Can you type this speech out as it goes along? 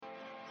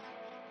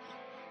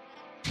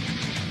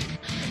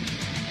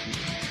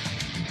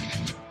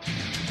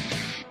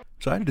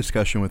So I had a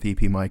discussion with EP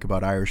Mike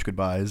about Irish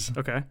goodbyes.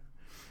 Okay.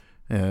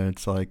 And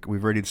it's like,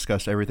 we've already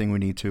discussed everything we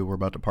need to. We're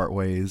about to part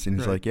ways. And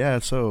he's Right. like, yeah,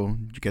 so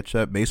did you catch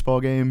that baseball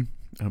game?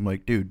 And I'm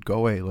like, dude, go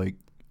away. Like,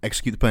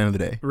 execute the plan of the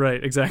day.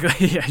 Right,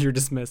 exactly. Yeah, you're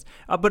dismissed.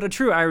 But a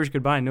true Irish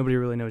goodbye, nobody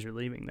really knows you're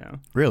leaving, though.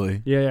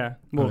 Really? Yeah.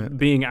 Well, Right.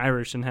 being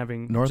Irish and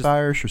having North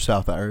Irish or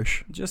South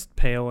Irish? just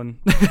pale and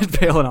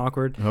pale and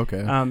awkward.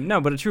 Okay.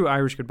 No, but a true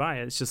Irish goodbye,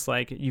 it's just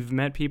like you've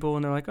met people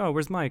and they're like, "Oh,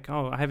 where's Mike?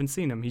 Oh, I haven't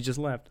seen him. He just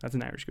left." That's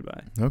an Irish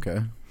goodbye.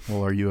 Okay.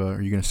 Well, are you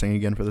going to sing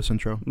again for this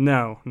intro?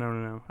 No.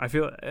 I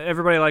feel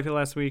everybody liked it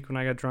last week when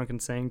I got drunk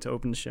and sang to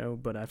open the show,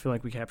 but I feel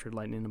like we captured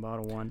lightning in a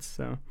bottle once.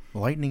 So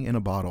Lightning in a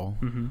bottle.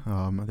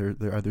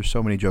 Mm-hmm. There's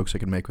so many jokes I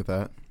can make with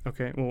that.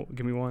 Okay, well,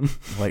 give me one.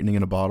 Lightning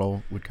in a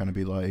bottle would kind of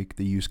be like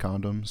the used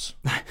condoms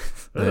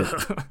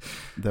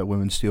that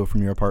women steal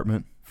from your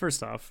apartment.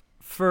 First off,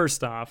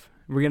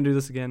 we're gonna do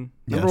this again.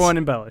 Number Yes. 1,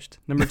 embellished.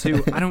 Number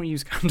 2, I don't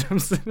use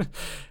condoms.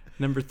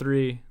 Number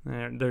 3,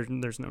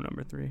 there's no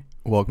number 3.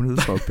 Welcome to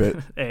the smoke pit.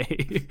 A.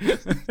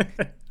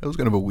 That was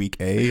kind of a weak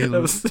A.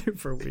 That was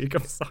super weak.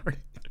 I'm sorry.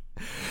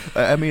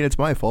 I mean, it's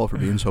my fault for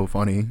being so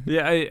funny.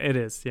 Yeah, it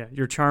is. Yeah,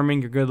 you're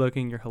charming. You're good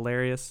looking. You're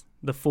hilarious.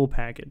 The full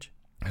package.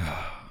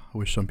 I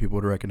wish some people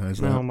would recognize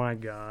that. Oh my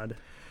God.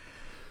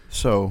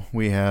 So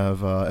we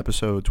have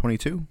episode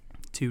 22.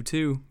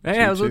 2-2.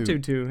 Hey, I was with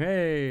 2-2. 2-2.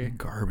 Hey.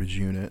 Garbage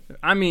unit.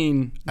 I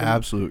mean,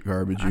 Absolute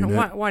garbage I don't,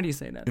 unit. why do you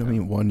say that? I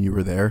mean, one, you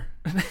were there.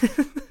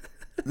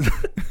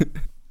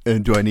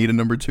 And do I need a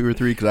number 2 or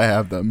 3? Because I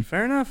have them.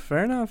 Fair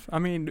enough. I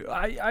mean,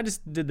 I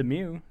just did the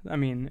Mew. I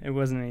mean, it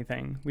wasn't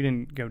anything. We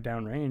didn't go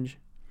down range.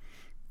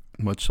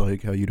 Much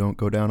like how you don't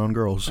go down on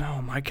girls.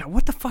 Oh my God,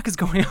 what the fuck is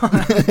going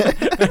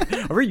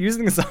on? Are we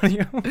using this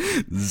audio?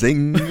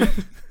 Zing.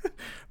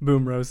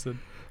 Boom, roasted.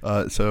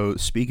 So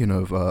speaking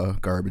of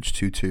garbage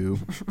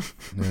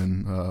 2-2,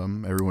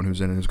 and everyone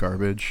who's in it is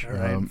garbage. All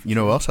right. You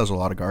know who else has a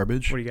lot of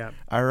garbage? What do you got?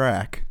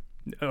 Iraq.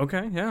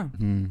 Okay, yeah,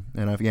 And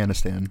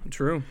Afghanistan.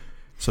 true.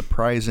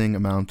 Surprising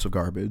amounts of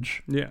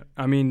garbage. Yeah,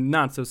 I mean,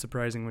 not so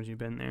surprising when you've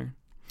been there.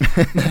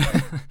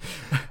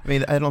 I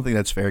mean, I don't think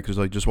that's fair because,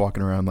 like, just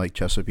walking around, like,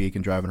 Chesapeake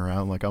and driving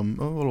around, like, I'm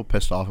a little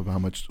pissed off about how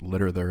much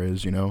litter there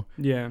is, you know?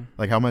 Yeah.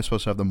 Like, how am I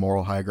supposed to have the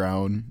moral high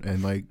ground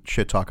and, like,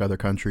 shit talk other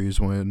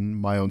countries when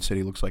my own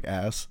city looks like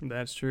ass?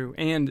 That's true.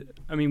 And,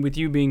 I mean, with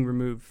you being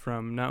removed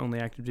from not only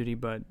active duty,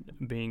 but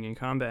being in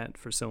combat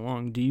for so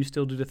long, do you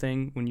still do the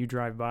thing when you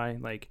drive by,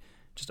 like,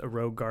 just a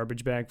rogue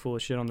garbage bag full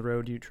of shit on the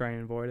road? Do you try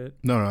and avoid it?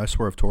 No, I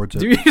swerve towards it.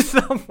 Do you?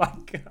 Oh, my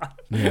God.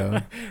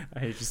 Yeah. I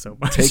hate you so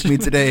much. Take me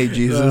today,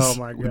 Jesus. Oh,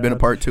 my God. We've been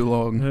apart too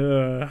long.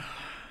 You're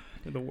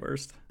the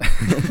worst.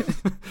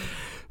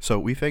 So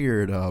we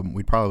figured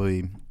we'd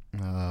probably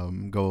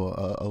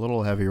go a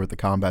little heavier with the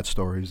combat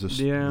stories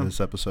this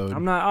episode.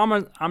 I'm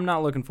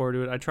not looking forward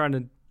to it. I try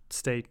to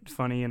stay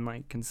funny and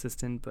like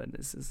consistent, but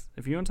this is,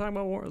 if you want to talk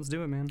about war, let's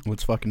do it, man.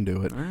 Let's fucking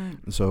do it. All right.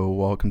 So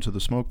welcome to the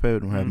Smoke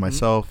Pit. We have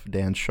myself,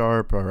 Dan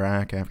Sharp,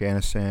 Iraq,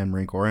 Afghanistan,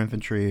 Marine Corps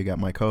Infantry. I got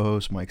my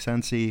co-host, Mike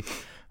Sensi,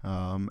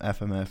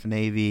 FMF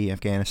Navy,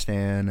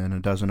 Afghanistan, and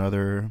a dozen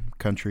other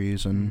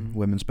countries and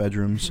women's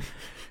bedrooms.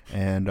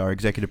 And our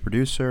executive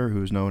producer,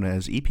 who's known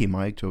as EP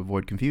Mike to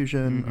avoid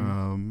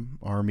confusion,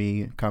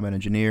 Army combat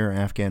engineer,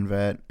 Afghan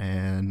vet,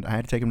 and I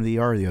had to take him to the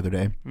ER the other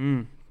day.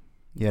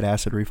 He had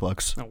acid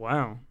reflux. Oh,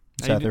 wow.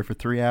 Sat there for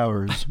 3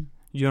 hours.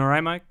 You all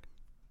right, Mike?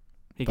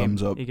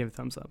 Thumbs up. He gave a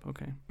thumbs up.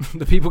 Okay.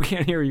 The people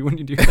can't hear you when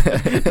you do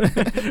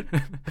that.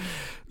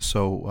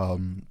 So,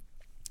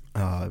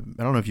 I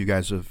don't know if you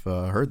guys have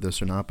heard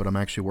this or not, but I'm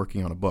actually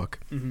working on a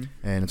book,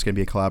 and it's going to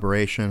be a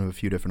collaboration of a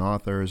few different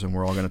authors, and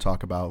we're all going to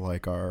talk about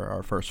like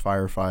our first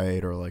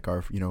firefight or like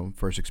our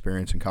first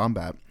experience in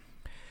combat.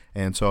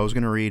 And so I was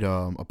going to read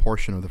a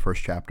portion of the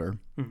first chapter.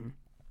 You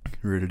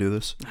ready to do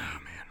this? Oh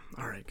man!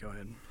 All right, go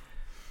ahead.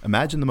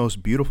 Imagine the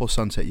most beautiful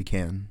sunset you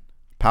can.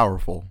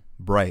 Powerful,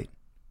 bright,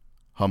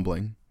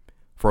 humbling.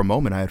 For a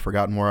moment, I had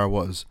forgotten where I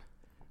was.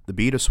 The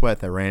bead of sweat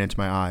that ran into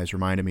my eyes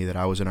reminded me that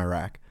I was in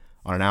Iraq,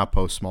 on an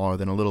outpost smaller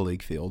than a Little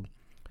League field.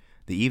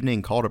 The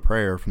evening call to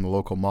prayer from the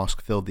local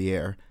mosque filled the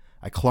air.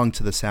 I clung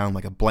to the sound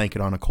like a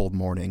blanket on a cold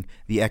morning,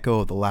 the echo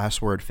of the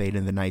last word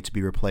fading in the night to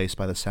be replaced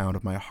by the sound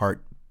of my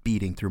heart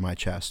beating through my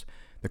chest.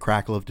 The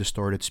crackle of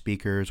distorted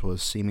speakers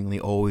was seemingly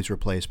always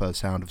replaced by the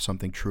sound of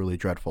something truly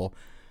dreadful.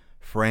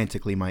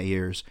 Frantically, my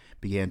ears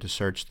began to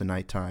search the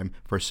nighttime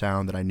for a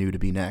sound that I knew to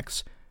be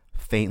next.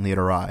 Faintly it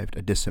arrived,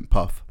 a distant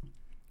puff.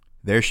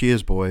 "There she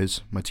is, boys,"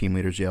 my team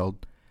leaders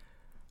yelled.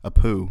 A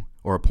POO,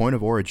 or a point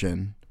of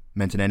origin,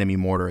 meant an enemy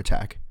mortar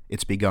attack.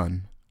 It's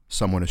begun.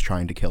 Someone is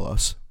trying to kill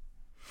us.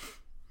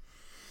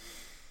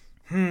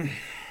 How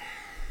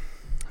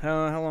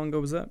long ago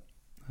was that?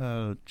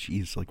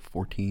 Like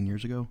 14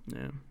 years ago.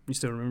 Yeah. You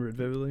still remember it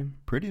vividly?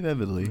 Pretty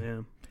vividly.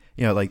 Yeah.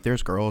 Yeah, like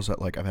there's girls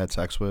that like I've had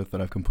sex with that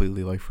I've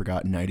completely like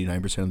forgotten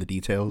 99% of the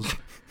details.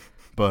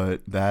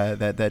 But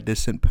that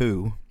distant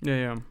poo.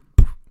 Yeah.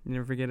 You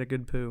never forget a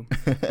good poo.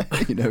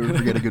 You never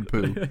forget a good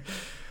poo.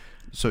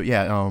 So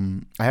yeah,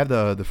 I have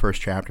the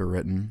first chapter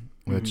written,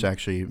 which is Mhm.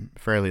 actually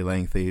fairly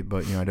lengthy,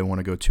 but I didn't want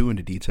to go too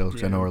into details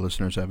because I know Yeah. our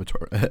listeners have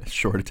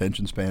short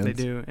attention spans. They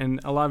do, and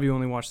a lot of you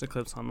only watch the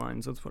clips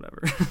online, so it's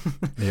whatever.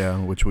 Yeah,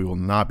 which we will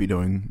not be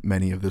doing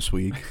many of this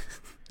week.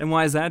 And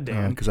why is that,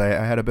 Dan? Because I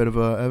had a bit of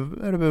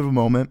a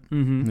moment.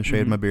 Mm-hmm. I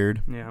shaved my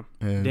beard. Yeah,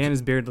 And Dan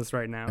is beardless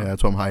right now. yeah,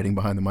 that's why I'm hiding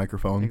behind the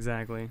microphone.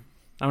 Exactly.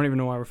 I don't even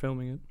know why we're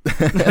filming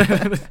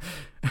it.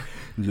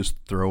 Just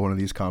throw one of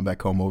these combat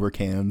comb over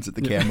cans at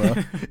the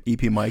camera.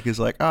 EP Mike is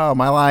like, oh,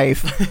 my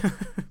life.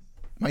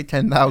 My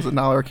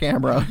 $10,000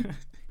 camera.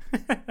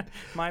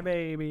 My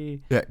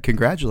baby. Yeah,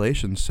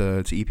 congratulations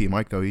to EP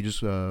Mike, though. He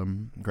just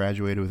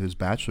graduated with his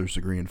bachelor's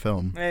degree in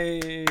film.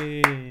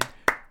 Hey.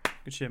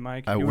 Good shit,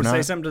 Mike. You we're want to say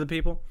not- something to the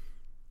people?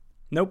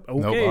 Nope. Okay.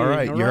 Nope. All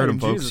right. You heard him,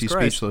 folks. Jesus He's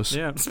Christ. speechless.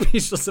 Yeah,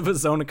 speechless of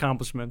his own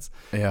accomplishments.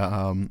 Yeah,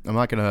 I'm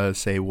not going to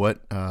say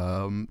what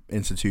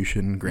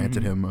institution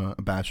granted Mhm. him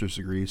a bachelor's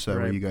degree, so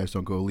Right. you guys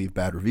don't go leave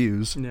bad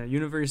reviews. Yeah,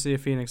 University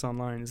of Phoenix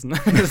Online is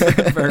not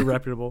very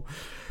reputable.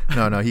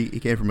 No, he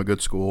came from a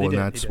good school, He and did,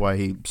 that's he did. why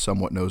he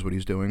somewhat knows what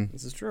he's doing.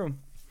 This is true.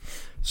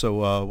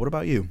 So what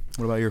about you?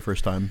 What about your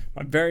first time?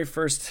 My very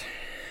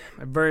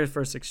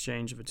first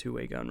exchange of a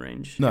two-way gun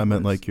range. No, I It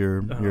meant was- like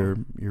your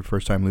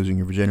first time losing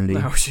your virginity.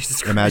 Oh, Jesus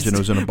Christ. Imagine it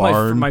was in a My-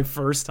 barn. My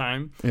first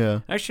time. Yeah.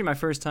 Actually, my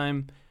first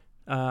time,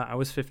 I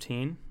was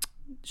 15.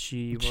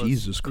 She was,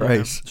 Jesus yeah,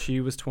 Christ. she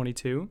was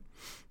 22,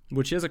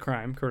 which is a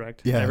crime,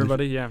 correct? Yeah.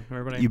 Everybody.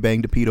 You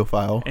banged a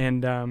pedophile.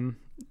 And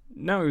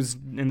no, it was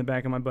in the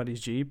back of my buddy's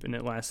Jeep, and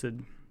it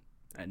lasted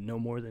no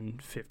more than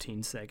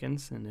 15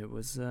 seconds, and it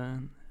was.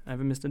 I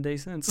haven't missed a day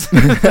since.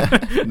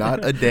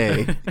 Not a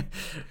day.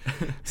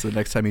 So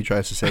next time he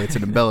tries to say it's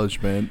an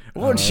embellishment,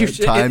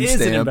 It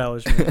is an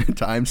embellishment.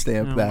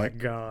 timestamp Oh my that.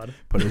 God.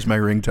 Put it as my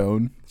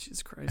ringtone.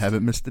 Jesus Christ.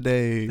 Haven't missed a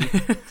day.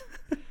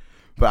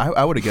 But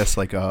I would have guessed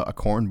like a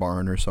corn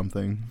barn or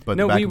something. But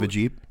No, the back we of a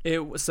Jeep.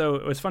 So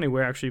it was funny.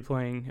 We're actually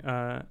playing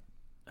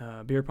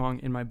beer pong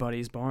in my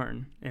buddy's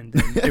barn, and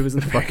then it was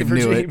in the back Fucking of her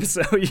knew it. Jeep.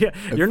 So yeah,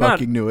 I you're not.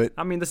 fucking knew it.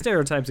 I mean, the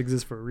stereotypes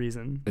exist for a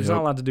reason. There's Yep.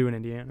 not a lot to do in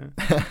Indiana.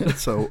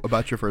 So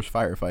about your first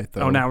firefight,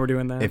 though. Oh, now we're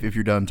doing that. If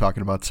you're done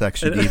talking about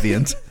sex, you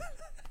deviant.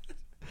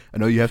 I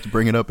know you have to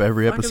bring it up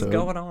every What is episode.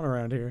 going on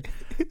around here?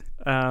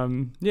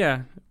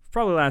 Yeah,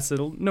 probably lasted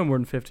no more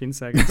than 15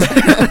 seconds.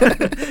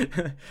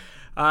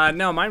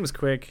 No, mine was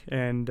quick,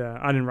 and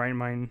I didn't write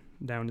mine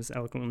down as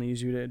eloquently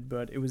as you did,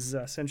 but it was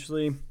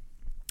essentially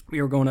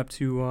we were going up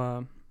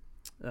to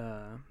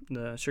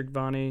the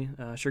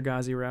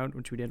Shirgazi route,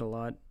 which we did a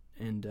lot,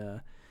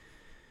 and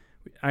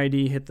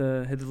ID hit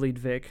the lead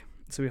Vic,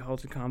 so we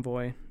halted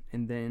convoy,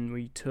 and then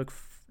we took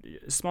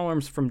small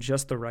arms from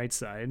just the right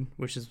side,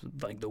 which is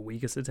like the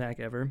weakest attack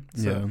ever.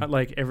 So Yeah.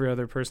 like every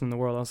other person in the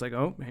world, I was like,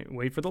 oh, hey,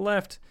 wait for the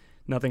left.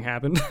 Nothing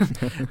happened.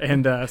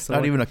 And so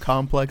Not even a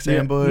complex yeah,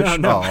 ambush.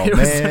 No, Oh it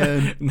was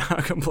man.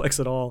 not complex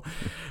at all.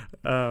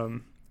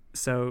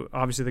 So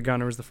obviously the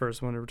gunner was the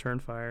first one to return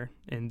fire,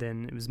 and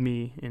then it was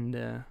me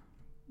and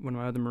one of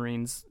my other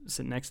Marines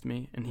sitting next to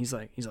me, and he's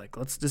like,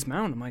 let's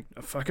dismount. I'm like,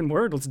 a fucking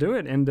word, let's do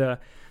it. And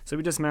so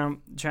we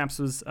dismount. Chaps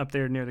was up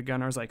there near the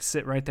gunner. I was like,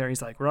 sit right there.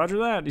 He's like, Roger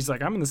that. He's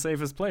like, I'm in the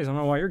safest place. I don't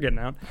know why you're getting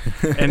out.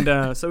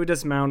 And so we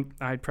dismount.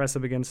 I press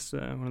up against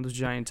one of those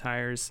giant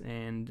tires,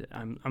 and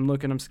I'm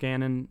looking, I'm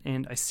scanning,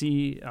 and I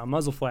see a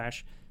muzzle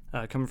flash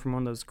coming from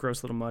one of those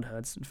gross little mud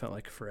huts. It felt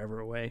like forever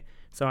away.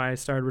 So I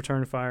started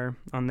return fire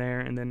on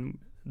there, and then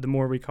the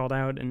more we called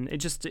out, and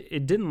it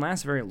didn't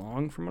last very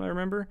long from what I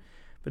remember.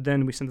 But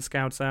then we sent the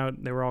scouts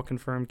out. They were all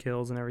confirmed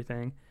kills and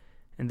everything.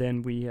 And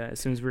then we,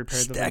 as soon as we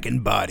repaired Stacking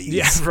bodies.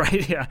 yeah,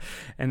 right, yeah.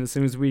 And as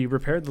soon as we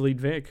repaired the lead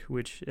Vic,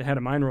 which it had a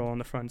mine roll on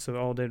the front, so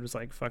all it did was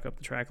like fuck up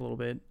the track a little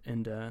bit,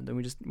 and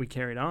then we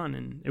carried on,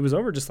 and it was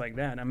over just like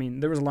that. I mean,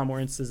 there was a lot more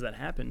instances that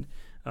happened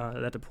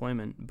that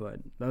deployment, but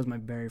that was my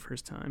very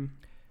first time.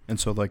 And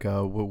so, like,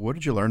 what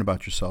did you learn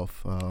about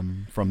yourself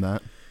from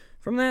that?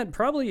 From that,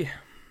 probably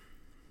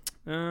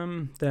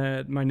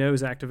that my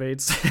nose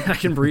activates. I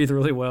can breathe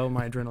really well.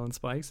 My adrenaline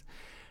spikes.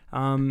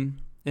 And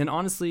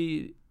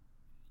honestly,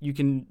 you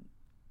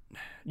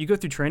go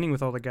through training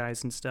with all the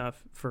guys and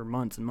stuff for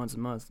months and months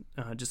and months,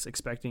 just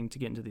expecting to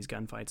get into these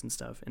gunfights and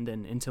stuff. And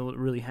then until it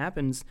really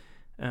happens,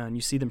 and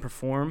you see them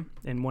perform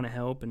and want to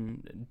help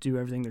and do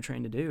everything they're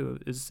trained to do,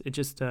 it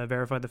just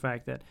verified the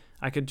fact that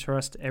I could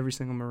trust every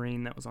single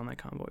Marine that was on that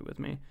convoy with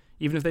me.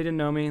 Even if they didn't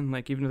know me,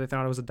 like even if they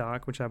thought I was a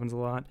doc, which happens a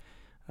lot,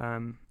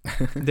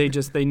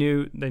 they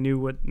knew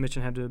what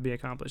mission had to be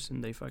accomplished,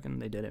 and they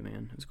did it,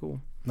 man. It was cool.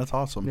 That's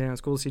awesome. Yeah,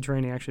 it's cool to see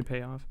training actually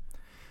pay off.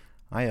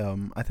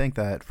 I think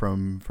that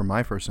from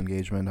my first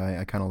engagement,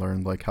 I kind of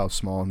learned like how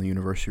small in the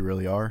universe you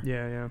really are.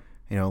 Yeah.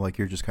 You know, like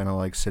you're just kind of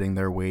like sitting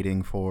there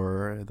waiting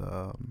for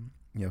the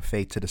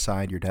fate to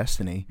decide your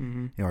destiny.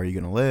 Mm-hmm. You know, are you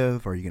going to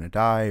live? Are you going to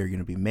die? Are you going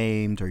to be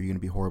maimed? Are you going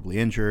to be horribly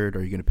injured?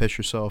 Are you going to piss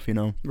yourself? You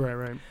know.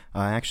 Right.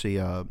 Actually,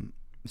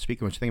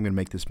 speaking of which, I think I'm going to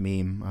make this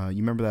meme. You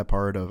remember that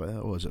part of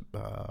what was it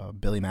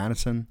Billy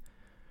Madison,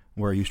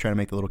 where he was trying to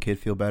make the little kid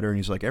feel better, and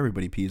he's like,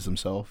 everybody pees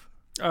themselves.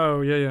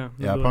 Oh yeah.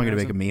 Yeah, I'm probably going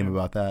to make a meme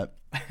about that.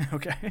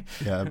 Okay.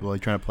 Yeah,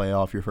 like trying to play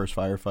off your first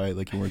firefight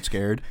like you weren't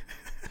scared.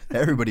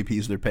 Everybody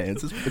pees their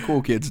pants. That's what the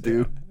cool kids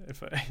do. Yeah.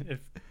 If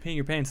peeing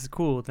your pants is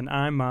cool, then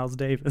I'm Miles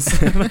Davis.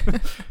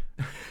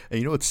 And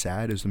you know what's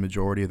sad is the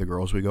majority of the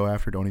girls we go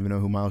after don't even know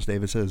who Miles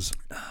Davis is.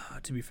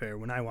 To be fair,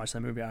 when I watched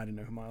that movie, I didn't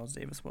know who Miles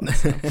Davis was.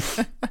 So.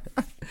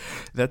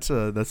 That's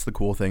the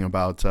cool thing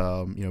about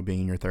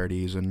being in your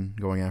 30s and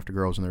going after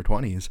girls in their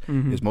 20s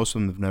is most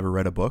of them have never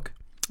read a book.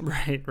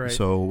 Right.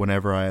 So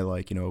whenever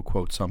I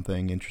quote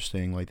something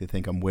interesting, like they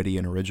think I'm witty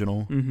and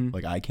original,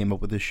 like I came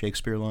up with this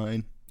Shakespeare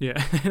line.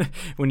 Yeah,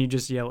 when you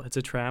just yell, "It's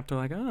a trap," they're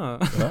like, "Oh,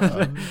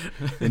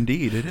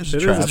 indeed, it is a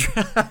it trap." Is a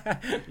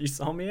trap. You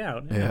saw me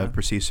out. Yeah,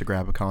 proceeds to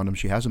grab a condom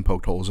she hasn't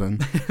poked holes in.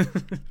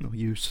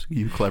 You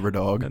clever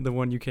dog. The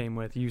one you came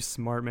with, you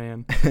smart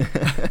man.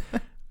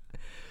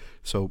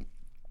 So,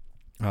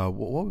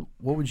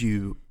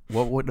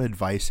 what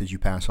advice did you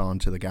pass on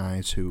to the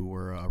guys who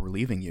were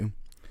relieving you?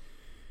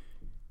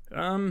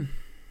 Well,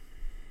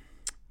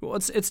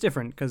 it's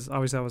different because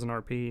obviously I was an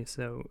RP,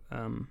 so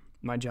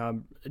my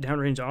job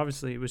downrange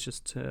obviously was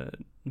just to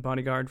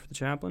bodyguard for the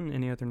chaplain,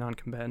 any other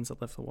non-combatants that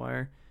left the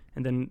wire,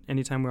 and then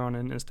anytime we were on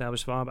an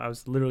established fob, I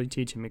was literally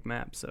teaching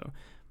McMap. So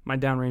my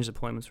downrange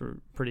deployments were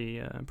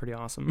pretty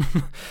awesome.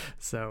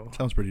 So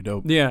sounds pretty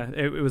dope. Yeah,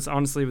 it was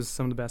honestly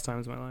some of the best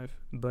times of my life.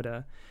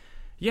 But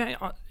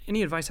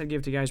any advice I'd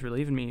give to guys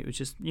relieving me, it was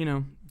just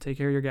take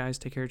care of your guys,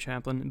 take care of your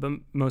chaplain, but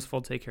most of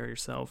all take care of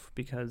yourself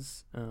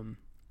because.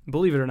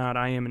 Believe it or not,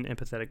 I am an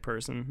empathetic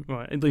person.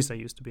 Well, at least I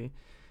used to be.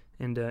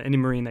 And any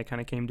Marine that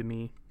kind of came to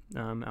me,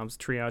 I was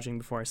triaging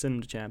before I sent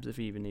him to chaps if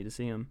he even needed to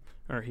see him,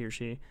 or he or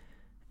she.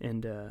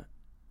 And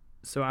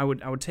so I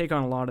would take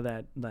on a lot of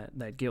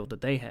that guilt that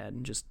they had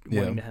and just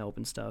wanting to help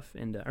and stuff.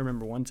 And I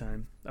remember one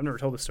time, I've never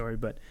told the story,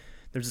 but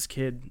there's this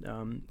kid.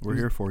 We're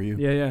here for you.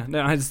 Yeah.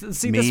 No, I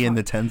see me and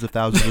the tens of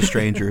thousands of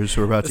strangers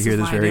who are about to hear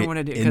this very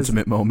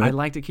intimate moment. I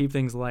like to keep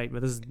things light,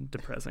 but this is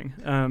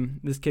depressing.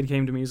 This kid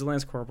came to me. He was a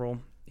Lance Corporal.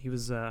 He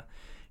was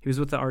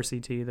with the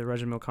RCT, the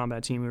Regimental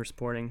Combat Team we were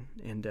supporting,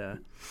 and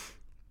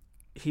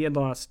he had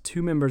lost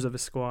 2 members of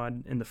his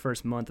squad in the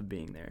first month of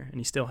being there,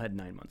 and he still had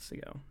 9 months to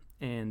go.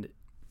 And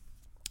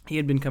he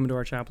had been coming to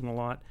our chaplain a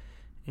lot,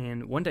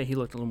 and one day he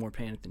looked a little more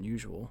panicked than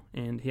usual,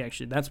 and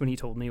that's when he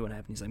told me what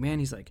happened. He's like, man,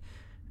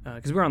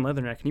 because we were on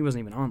Leatherneck, and he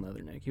wasn't even on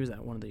Leatherneck. He was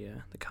at one of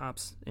the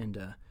cops,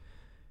 and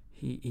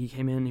he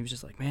came in, and he was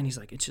just like, man, he's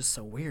like, it's just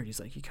so weird. He's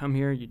like, you come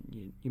here,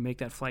 you make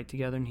that flight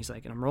together, and he's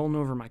like, and I'm rolling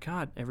over my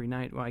cot every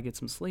night while I get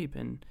some sleep,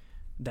 and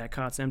that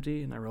cot's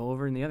empty, and I roll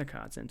over, and the other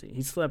cot's empty.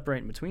 He slept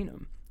right in between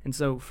them. And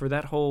so for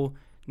that whole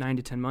 9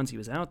 to 10 months he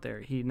was out there,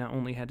 he not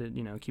only had to,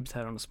 keep his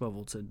head on a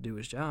swivel to do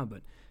his job,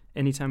 but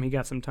anytime he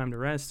got some time to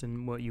rest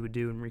and what you would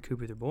do and recoup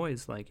with your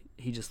boys, like,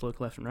 he just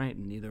looked left and right,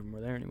 and neither of them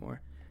were there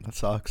anymore. That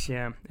sucks.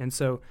 Yeah, and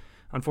so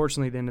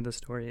unfortunately, the end of the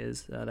story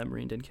is that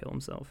Marine did kill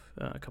himself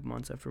a couple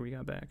months after we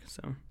got back.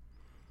 So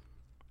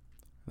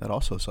that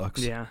also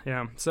sucks. Yeah.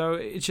 So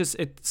it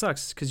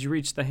sucks because you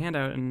reach the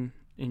handout and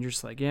you're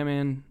just like, yeah,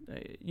 man.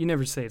 You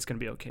never say it's gonna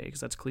be okay because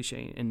that's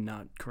cliche and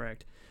not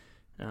correct.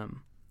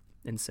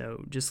 And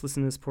so just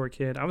listen to this poor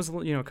kid. I was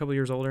a couple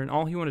years older, and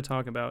all he wanted to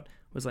talk about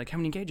was like how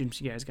many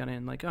engagements you guys got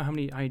in, like how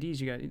many IEDs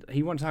you got.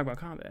 He wanted to talk about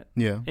combat.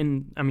 Yeah.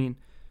 And I mean,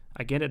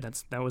 I get it.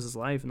 That was his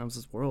life and that was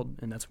his world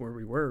and that's where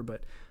we were.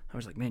 But I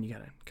was like, man, you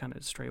gotta kind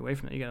of stray away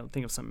from that. You gotta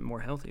think of something more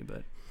healthy.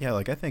 But yeah,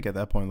 like I think at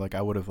that point, like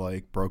I would have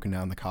like broken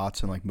down the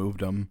cots and like moved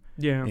them.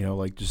 Yeah.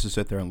 Like just to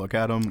sit there and look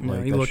at them. No,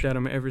 like he looked at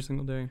him every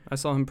single day. I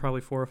saw him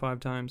probably 4 or 5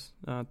 times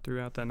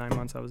throughout that 9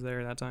 months I was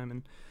there that time,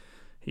 and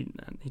he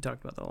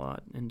talked about that a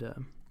lot. And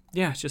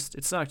yeah,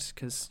 it sucked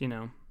because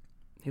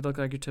he looked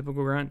like your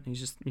typical grunt. He's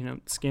just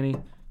skinny,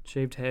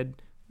 shaved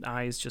head,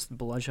 eyes just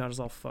bloodshot as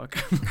all fuck,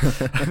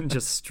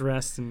 just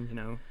stressed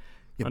and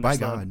Yeah, by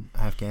God,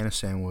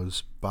 Afghanistan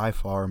was by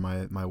far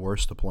my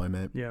worst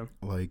deployment. Yeah.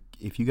 Like,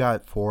 if you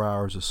got 4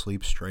 hours of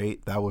sleep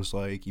straight, that was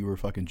like you were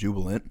fucking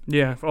jubilant.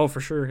 Yeah. Oh, for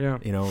sure. Yeah.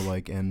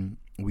 And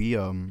we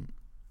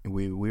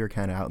were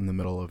kind of out in the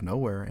middle of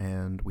nowhere,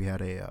 and we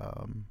had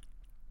a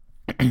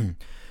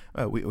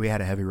we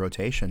had a heavy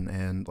rotation,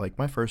 and like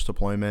my first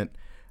deployment,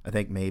 I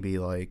think maybe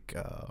like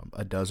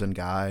a dozen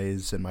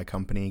guys in my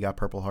company got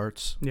Purple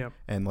Hearts. Yeah.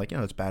 And like,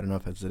 it's bad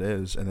enough as it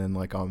is. And then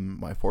like on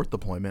my fourth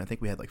deployment, I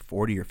think we had like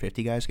 40 or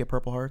 50 guys get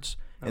Purple Hearts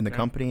in the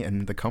company.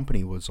 And the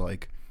company was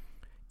like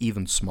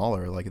even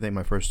smaller. Like I think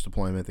my first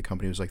deployment, the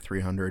company was like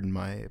 300. And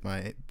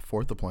my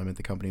fourth deployment,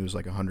 the company was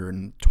like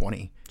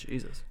 120.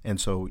 Jesus. And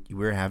so we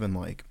were having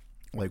like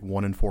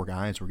 1 in 4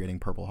 guys were getting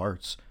Purple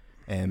Hearts.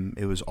 And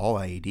it was all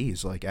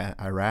IEDs. Like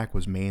Iraq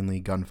was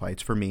mainly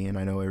gunfights for me, and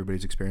I know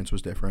everybody's experience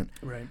was different.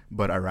 Right.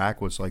 But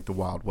Iraq was like the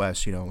Wild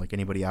West. Like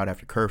anybody out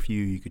after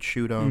curfew, you could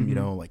shoot them.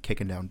 Mm-hmm. Like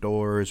kicking down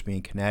doors,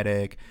 being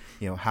kinetic.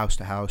 House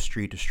to house,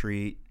 street to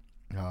street.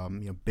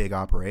 Big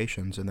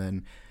operations. And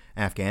then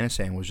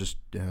Afghanistan was just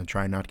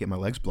trying not to get my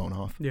legs blown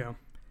off. Yeah.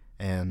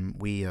 And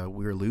we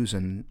were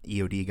losing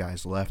EOD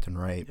guys left and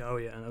right. Oh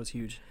yeah, that was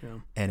huge. Yeah.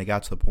 And it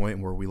got to the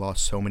point where we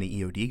lost so many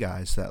EOD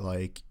guys that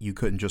like you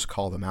couldn't just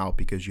call them out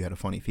because you had a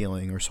funny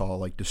feeling or saw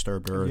like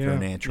disturbed earth or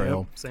an ant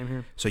trail. Yep. Same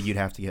here. So you'd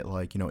have to get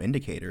like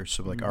indicators.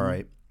 So like, all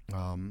right,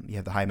 You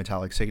have the high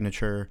metallic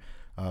signature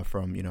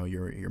from, you know,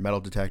 your metal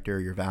detector,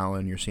 your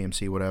Valen, your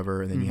CMC,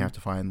 whatever, and then you have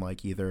to find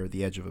like either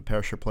the edge of a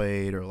pressure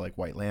plate or like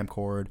white lamp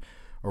cord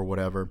or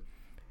whatever.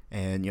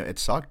 And, you know, it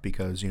sucked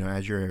because, you know,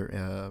 as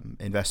you're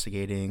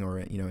investigating or,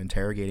 you know,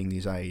 interrogating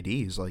these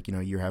IEDs, like, you know,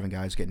 you're having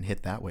guys getting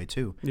hit that way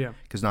too. Yeah.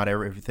 Because not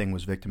everything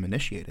was victim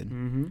initiated.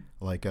 Mm-hmm.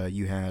 Like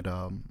you had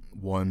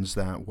ones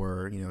that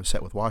were, you know,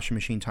 set with washing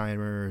machine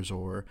timers,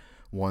 or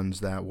ones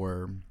that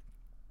were,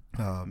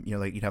 you know,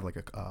 like you'd have like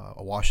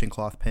a washing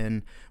cloth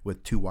pin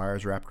with 2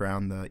 wires wrapped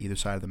around either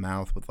side of the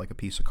mouth with like a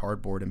piece of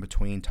cardboard in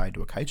between tied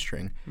to a kite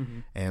string. Mm-hmm.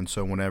 And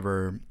so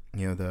whenever,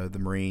 you know, the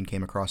Marine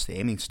came across the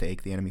aiming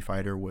stake, the enemy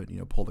fighter would, you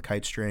know, pull the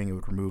kite string, it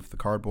would remove the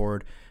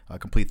cardboard,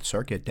 complete the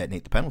circuit,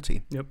 detonate the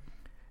penalty. Yep.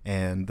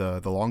 And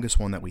the longest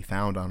one that we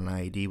found on an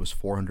IED was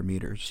 400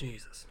 meters.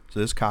 Jesus. So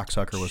this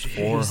cocksucker was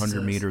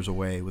 400 meters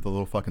away with a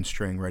little fucking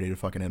string ready to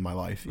fucking end my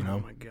life, you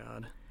know? Oh my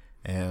God.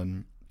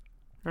 And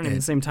we're in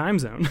the same time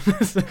zone.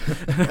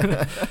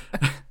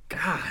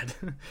 God.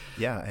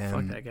 Yeah, and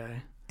fuck that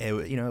guy.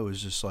 It, you know, it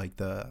was just like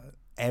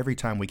every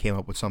time we came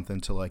up with something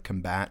to like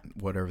combat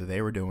whatever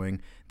they were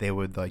doing, they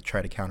would like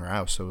try to counter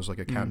us. So it was like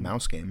a cat and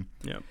mouse game.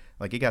 Yeah.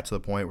 Like it got to the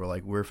point where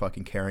like we're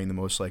fucking carrying the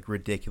most like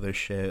ridiculous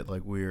shit.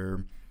 Like we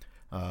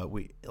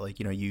like,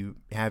 you know, you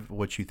have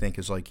what you think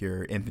is like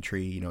your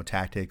infantry, you know,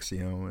 tactics,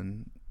 you know,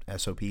 and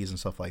SOPs and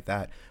stuff like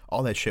that.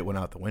 All that shit went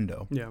out the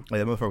window. Yeah. Like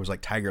that motherfucker was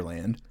like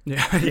Tigerland.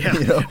 Yeah. Yeah.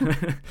 You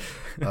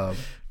know?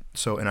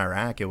 So in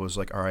Iraq, it was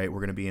like, all right, we're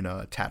going to be in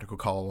a tactical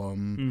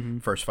column,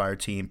 first fire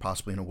team,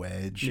 possibly in a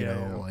wedge, you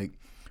know, like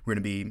we're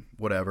going to be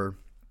whatever.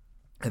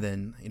 And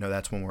then, you know,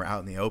 that's when we're out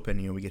in the open,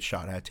 you know, we get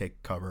shot at,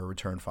 take cover,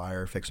 return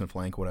fire, fix and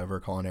flank,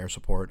 whatever, call in air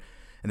support.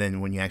 And then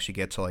when you actually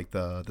get to like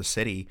the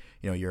city,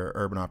 you know, your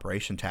urban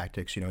operation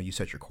tactics, you know, you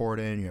set your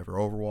cordon, you have your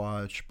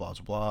overwatch, blah,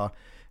 blah, blah.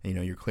 And, you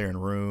know, you're clearing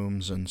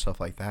rooms and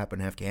stuff like that. But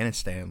in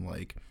Afghanistan,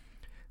 like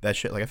that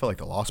shit, like I feel like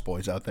the Lost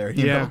Boys out there.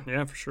 You know?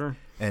 Yeah, for sure.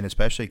 And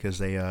especially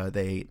because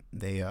I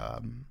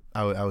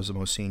was the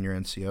most senior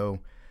NCO,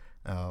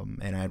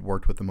 and I had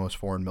worked with the most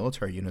foreign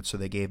military units, so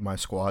they gave my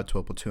squad to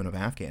a platoon of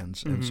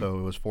Afghans, and so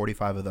it was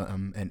 45 of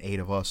them and 8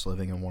 of us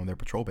living in one of their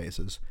patrol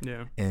bases.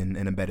 Yeah. In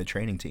an embedded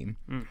training team,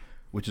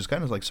 which is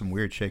kind of like some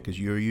weird shit because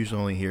you usually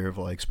only hear of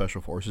like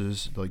special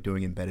forces like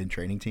doing embedded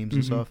training teams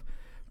and stuff.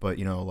 But,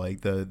 you know,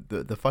 like the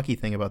fucky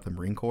thing about the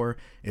Marine Corps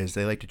is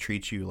they like to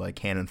treat you like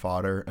cannon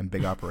fodder and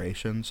big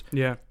operations.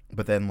 Yeah.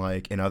 But then,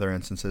 like, in other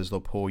instances,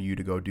 they'll pull you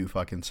to go do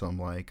fucking some,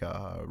 like,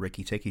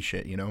 Ricky-Ticky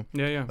shit, you know?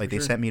 Yeah, yeah. Like, they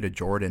sent me to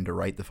Jordan to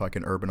write the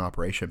fucking urban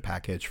operation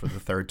package for the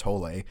 3rd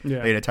Tole. Yeah.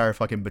 Like, an entire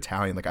fucking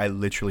battalion. Like, I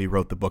literally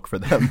wrote the book for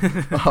them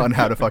on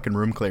how to fucking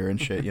room clear and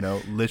shit, you know?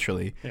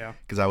 Literally. Yeah.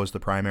 Because I was the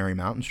primary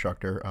mount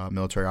instructor,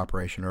 military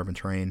operation urban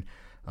terrain,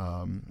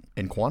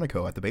 in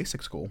Quantico at the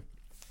basic school.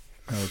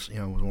 I was, you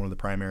know, was one of the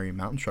primary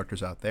mount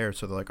instructors out there.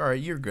 So they're like, all right,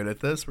 you're good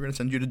at this. We're going to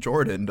send you to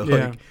Jordan to,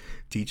 like,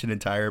 teach an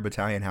entire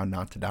battalion how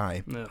not to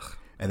die. Ugh.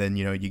 And then,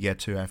 you know, you get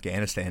to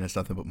Afghanistan, it's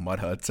nothing but mud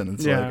huts. And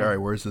it's like, all right,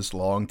 where's this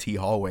long T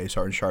hallway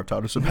Sergeant Sharp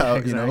taught us about,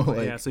 exactly. you know?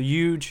 Like, yeah, so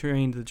you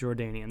trained the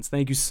Jordanians.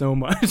 Thank you so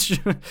much.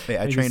 Hey,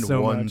 I trained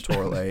so one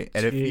Torle.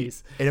 And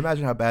and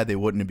imagine how bad they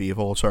wouldn't be if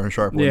old Sergeant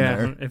Sharp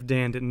wasn't there. If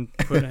Dan didn't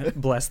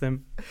bless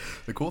them.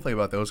 The cool thing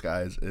about those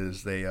guys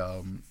is they,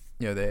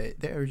 you know,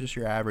 they were just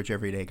your average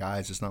everyday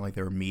guys. It's not like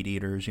they were meat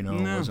eaters, you know.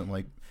 No. It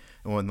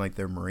wasn't like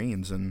they're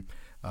Marines, and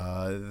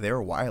they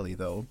were wily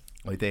though.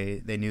 Like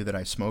they knew that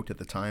I smoked at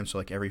the time, so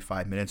like every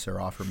 5 minutes they were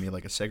offering me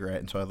like a cigarette,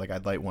 and so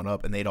I'd light one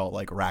up, and they'd all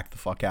like rack the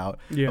fuck out.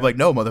 Yeah. I'm like,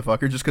 no,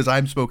 motherfucker, just because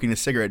I'm smoking a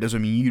cigarette doesn't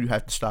mean you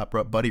have to stop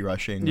buddy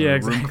rushing or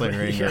room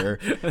clearing or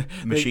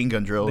machine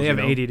gun drills. They have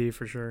ADD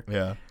for sure.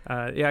 Yeah.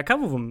 A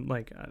couple of them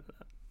like.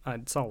 I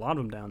saw a lot of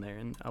them down there,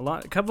 and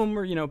a couple of them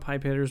were, you know,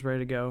 pipe hitters ready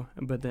to go,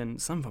 but then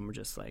some of them were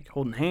just like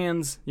holding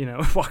hands, you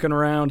know, walking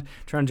around,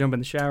 trying to jump in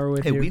the shower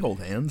with you. Hey, we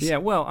hold hands. Yeah,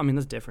 well, I mean,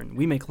 that's different.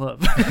 We make love.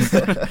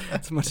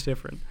 It's much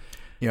different.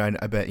 Yeah,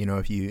 I bet, you know,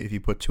 if you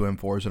put 2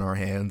 M4s in our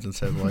hands and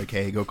said, like,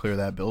 hey, go clear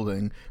that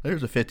building,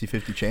 there's a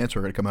 50-50 chance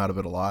we're going to come out of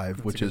it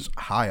alive, which is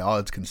high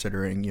odds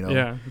considering, you know.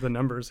 Yeah, the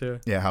numbers, yeah.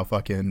 Yeah, how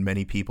fucking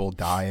many people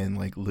die in,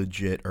 like,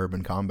 legit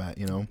urban combat,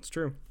 you know. It's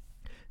true.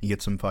 You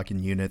get some fucking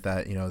unit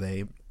that, you know,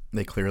 they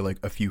clear like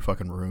a few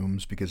fucking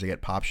rooms because they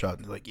get pop shot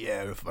and they're like,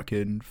 yeah, we're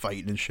fucking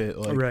fighting and shit.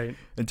 Like, right.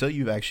 Until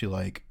you've actually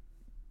like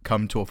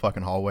come to a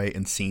fucking hallway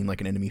and seen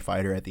like an enemy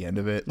fighter at the end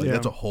of it, like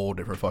that's a whole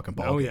different fucking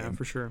ball game. Yeah,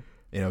 for sure.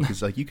 You know,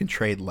 because like you can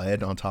trade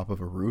lead on top of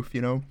a roof,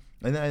 you know,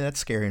 and that's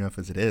scary enough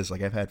as it is.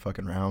 Like I've had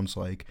fucking rounds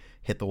like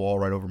hit the wall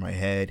right over my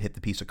head, hit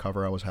the piece of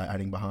cover I was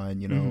hiding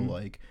behind, you know,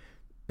 like.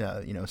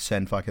 You know,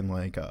 send fucking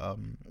like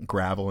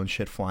gravel and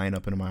shit flying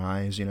up into my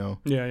eyes, you know.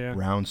 Yeah.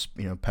 Rounds,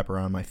 you know, pepper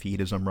on my feet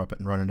as I'm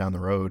running down the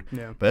road.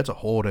 Yeah. But that's a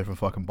whole different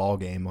fucking ball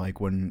game. Like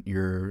when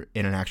you're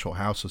in an actual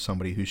house with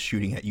somebody who's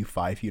shooting at you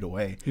 5 feet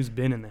away, who's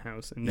been in the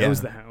house and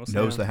knows the house.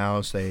 Knows the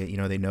house. They, you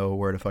know, they know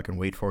where to fucking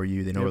wait for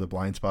you. They know where the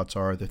blind spots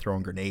are. They're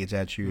throwing grenades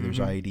at you. There's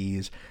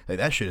IEDs. Like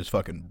that shit is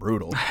fucking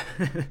brutal.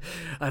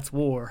 That's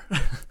war.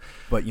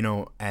 But you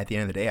know, at the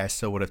end of the day, I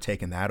still would have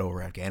taken that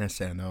over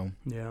Afghanistan though.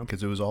 Yeah.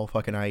 Because it was all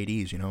fucking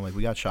IEDs. You know, like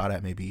we got shot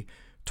at maybe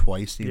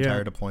twice the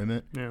entire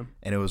deployment. Yeah.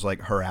 And it was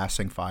like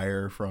harassing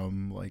fire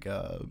from like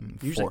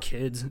usually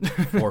kids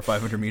 400 or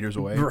 500 meters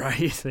away.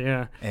 Right.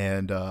 Yeah.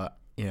 And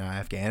you know,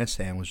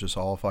 Afghanistan was just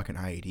all fucking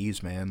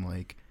IEDs, man.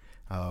 Like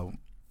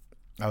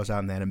I was out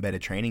in that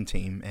embedded training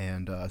team,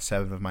 and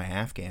 7 of my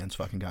Afghans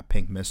fucking got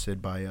pink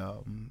misted by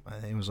I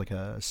think it was like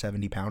a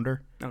 70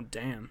 pounder. Oh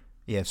damn.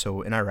 Yeah,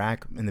 so in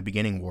Iraq, in the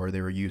beginning war,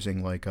 they were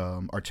using like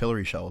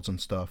artillery shells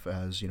and stuff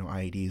as, you know,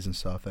 IEDs and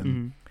stuff.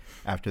 And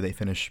after they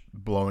finished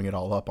blowing it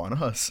all up on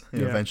us,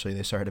 you know, eventually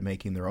they started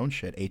making their own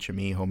shit,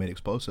 HME, homemade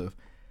explosive.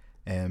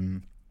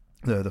 And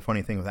the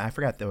funny thing with that, I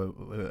forgot the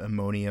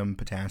ammonium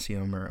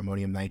potassium or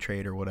ammonium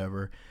nitrate or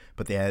whatever,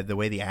 but the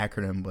way the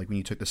acronym, like when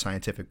you took the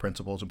scientific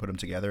principles and put them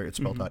together, it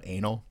spelled out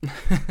anal.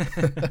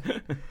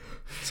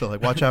 So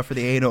like, watch out for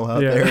the anal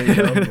out there. You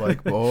know?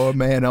 Like, oh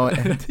man,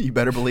 you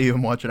better believe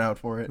I'm watching out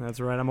for it. That's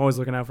right. I'm always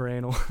looking out for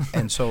anal.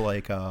 And so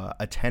like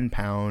a 10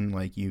 pound,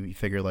 like you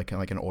figure like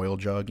an oil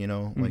jug, you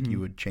know, like you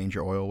would change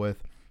your oil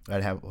with.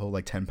 I'd have a whole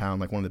like 10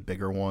 pound, like one of the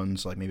bigger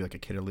ones, like maybe like a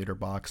kiloliter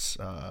box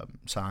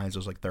size. It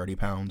was like 30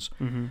 pounds.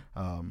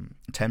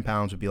 10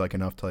 pounds would be like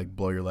enough to like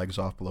blow your legs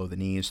off below the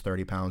knees.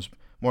 30 pounds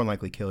more than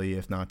likely kill you,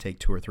 if not take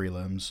 2 or 3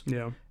 limbs.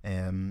 Yeah.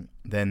 And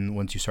then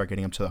once you start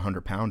getting up to the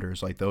 100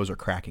 pounders, like those are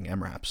cracking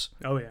MRAPs.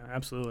 Oh yeah,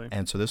 absolutely.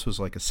 And so this was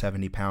like a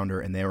 70 pounder,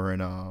 and they were in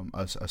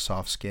a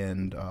soft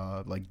skinned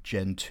like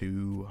Gen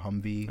 2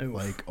 Humvee,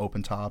 like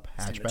open top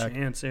hatchback. Stand a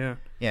chance, yeah.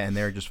 Yeah, and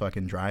they're just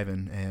fucking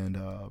driving, and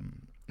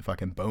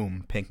fucking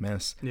boom, pink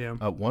miss. Yeah.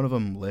 One of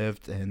them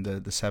lived, and the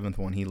 7th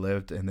one, he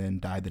lived and then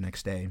died the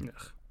next day.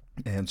 Ugh.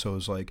 And so it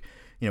was like,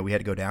 you know, we had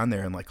to go down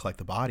there and like collect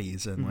the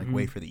bodies and like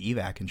wait for the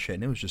evac and shit.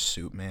 And it was just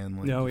soup, man.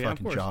 Like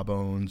fucking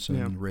jawbones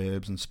and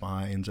ribs and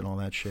spines and all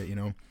that shit, you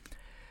know.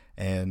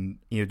 And,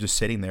 you know, just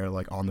sitting there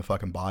like on the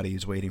fucking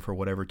bodies waiting for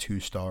whatever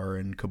 2-star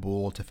in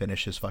Kabul to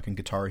finish his fucking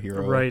Guitar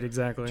Hero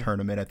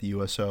tournament at the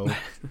USO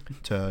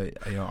to,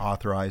 you know,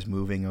 authorize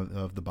moving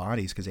of the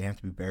bodies, because they have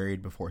to be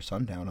buried before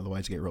sundown,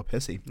 otherwise they get real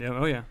pissy. Yeah,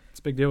 oh yeah, it's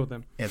a big deal with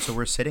them. And so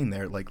we're sitting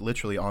there like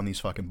literally on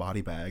these fucking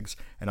body bags,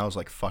 and I was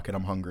like, fuck it,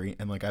 I'm hungry.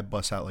 And like I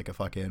bust out like a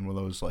fucking one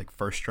of those like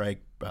First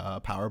Strike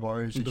power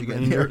bars.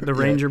 The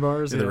Ranger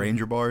bars? Yeah, the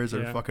Ranger bars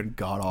are fucking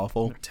god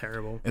awful. They're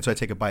terrible. And so I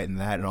take a bite in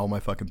that, and all my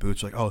fucking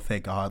boots are like, oh,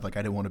 thank God. Like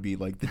I didn't want to be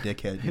like the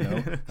dickhead, you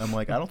know? I'm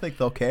like, I don't think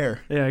they'll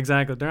care. Yeah,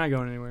 exactly. They're not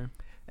going anywhere.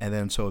 And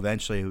then so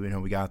eventually, you know,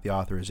 we got the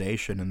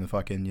authorization, and the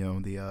fucking, you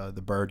know,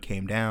 the bird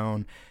came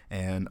down,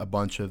 and a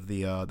bunch of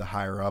the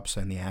higher ups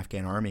and the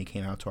Afghan army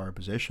came out to our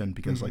position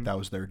because like that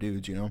was their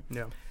dudes, you know.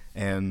 Yeah.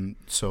 And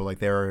so like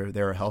they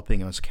were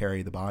helping us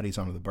carry the bodies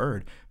onto the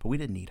bird, but we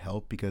didn't need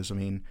help because I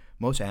mean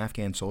most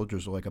Afghan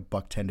soldiers were like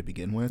 $110 to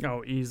begin with.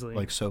 Oh, easily.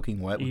 Like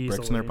soaking wet with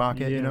bricks in their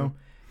pocket, you know.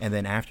 And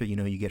then after, you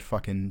know, you get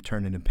fucking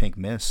turned into pink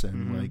mist,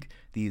 and like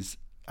these.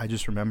 I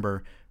just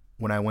remember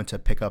when I went to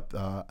pick up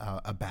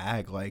a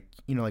bag, like,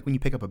 you know, like when you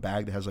pick up a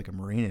bag that has like a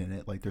Marine in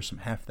it, like there's some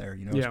heft there,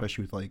 you know,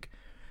 especially with like,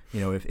 you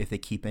know, if they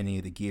keep any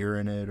of the gear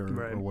in it or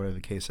whatever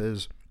the case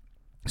is.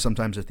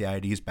 Sometimes if the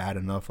ID is bad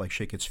enough, like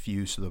shit gets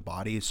fused to the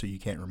body so you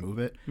can't remove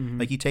it.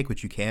 Like you take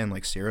what you can,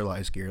 like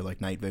serialized gear, like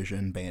night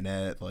vision,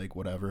 bayonet, like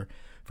whatever,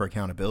 for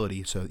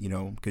accountability. So, you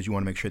know, because you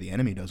want to make sure the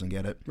enemy doesn't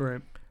get it.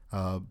 Right.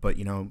 But,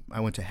 you know,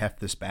 I went to heft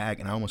this bag,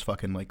 and I almost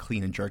fucking, like,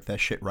 clean and jerked that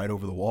shit right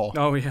over the wall.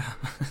 Oh, yeah.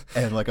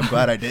 And, like, I'm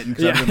glad I didn't,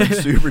 because I've been, like,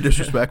 super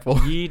disrespectful.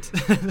 Yeet.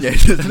 Yeah,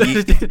 just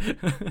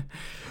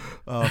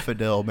yeet.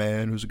 Fidel,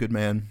 man, who's a good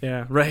man.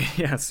 Yeah, right.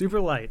 Yeah, super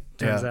light,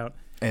 turns out.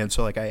 And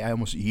so, like, I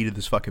almost yeeted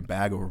this fucking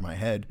bag over my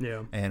head.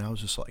 Yeah. And I was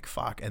just like,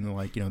 fuck. And then,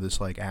 like, you know, this,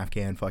 like,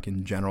 Afghan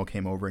fucking general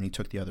came over, and he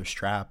took the other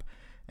strap.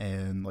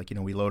 And, like, you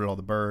know, we loaded all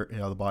the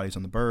the bodies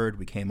on the bird.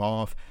 We came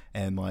off,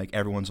 and, like,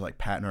 everyone's, like,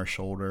 patting our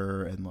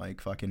shoulder, and,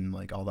 like, fucking,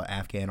 like, all the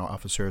Afghan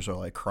officers are,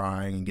 like,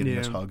 crying and giving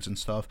us hugs and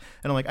stuff.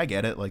 And I'm like, I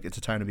get it. Like, it's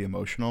a time to be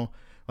emotional.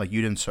 Like,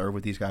 you didn't serve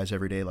with these guys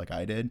every day like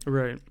I did.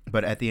 Right.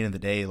 But at the end of the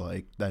day,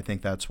 like, I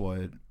think that's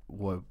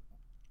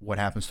what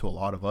happens to a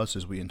lot of us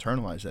is we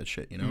internalize that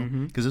shit, you know?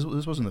 Because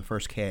this wasn't the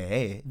first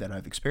KIA that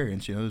I've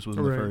experienced, you know? This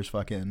wasn't the first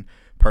fucking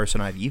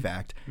person I've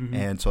evac'd.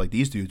 And so, like,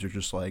 these dudes are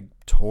just, like,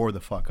 tore the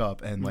fuck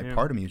up. And, like,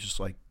 part of me is just,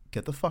 like,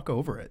 get the fuck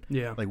over it.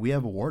 Yeah. Like, we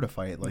have a war to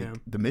fight. Like,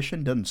 the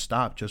mission doesn't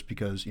stop just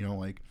because, you know,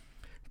 like...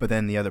 But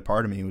then the other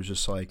part of me was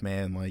just like,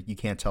 man, like, you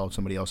can't tell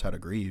somebody else how to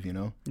grieve, you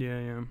know? Yeah,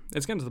 yeah.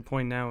 It's getting to the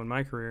point now in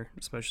my career,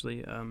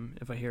 especially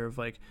if I hear of,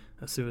 like,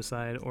 a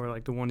suicide or,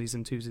 like, the onesies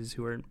and twosies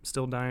who are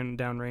still dying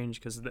downrange,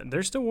 because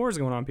there's still wars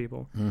going on,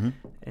 people.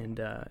 And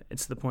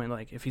it's to the point,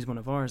 like, if he's one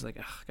of ours, like,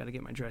 got to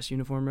get my dress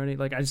uniform ready.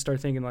 Like, I just start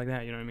thinking like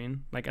that, you know what I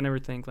mean? Like, I never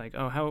think, like,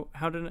 how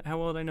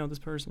well did I know this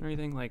person or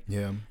anything? Like,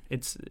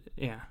 it's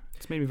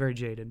made me very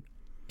jaded.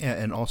 Yeah,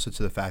 and also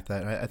to the fact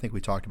that I think we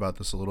talked about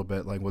this a little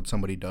bit, like when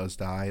somebody does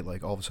die,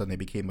 like all of a sudden they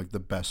became like the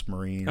best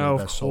Marine or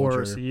the best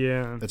soldier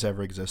yeah. that's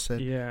ever existed.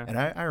 Yeah. And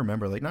I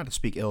remember, like, not to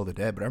speak ill of the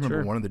dead, but I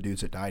remember one of the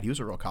dudes that died, he was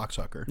a real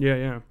cocksucker. Yeah,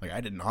 yeah. Like,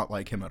 I did not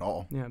like him at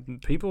all. Yeah,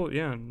 people,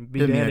 yeah. Didn't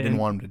mean I didn't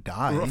want him to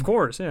die. Well, of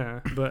course, yeah.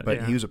 But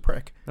yeah. He was a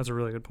prick. That's a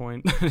really good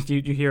point.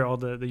 you hear all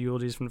the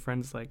eulogies from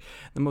friends, like,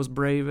 the most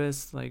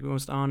bravest, like,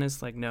 most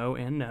honest, like, no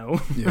and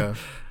no. Yeah.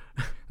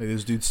 Like,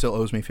 this dude still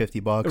owes me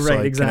 $50. Right,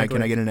 like, exactly.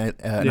 Can I get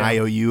an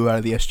IOU out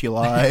of the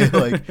SGLI?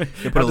 Like,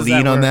 you put a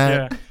lien on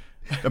that?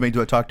 Yeah. I mean,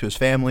 do I talk to his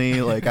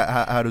family? Like,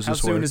 how does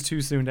this work? How soon is too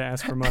soon to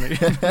ask for money?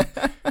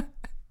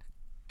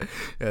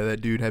 Yeah,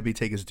 that dude had me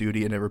take his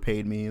duty and never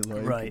paid me.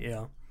 Like, right,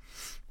 yeah.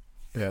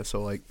 Yeah,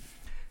 so, like,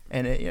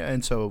 and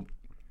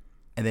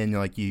then,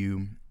 like,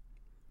 you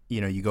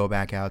go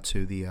back out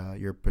to the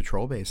your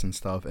patrol base and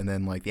stuff, and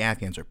then, like, the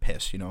Afghans are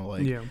pissed,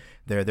 like,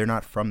 they're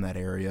not from that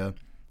area.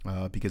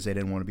 Because they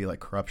didn't want to be like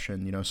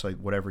corruption, so like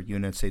whatever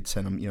units they'd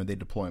send them, they'd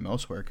deploy them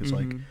elsewhere. Because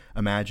like,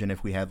 imagine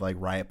if we had like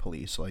riot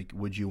police, like,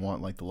 would you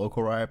want like the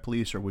local riot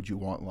police, or would you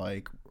want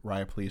like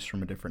riot police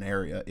from a different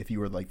area if you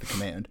were like the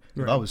command?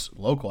 Right. If I was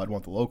local, I'd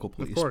want the local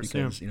police, of course,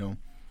 because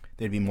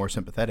they'd be more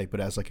sympathetic.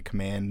 But as like a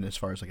command, as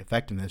far as like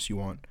effectiveness, you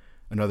want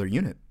another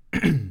unit.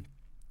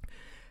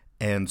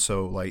 And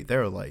so, like,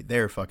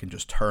 they're fucking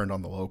just turned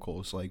on the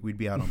locals. Like, we'd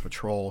be out on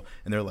patrol,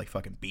 and they're, like,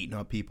 fucking beating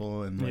up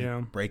people and,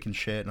 like, breaking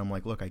shit. And I'm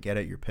like, look, I get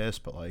it. You're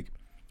pissed. But, like,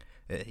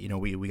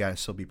 we got to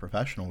still be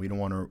professional. We don't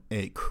want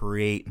to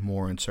create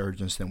more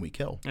insurgents than we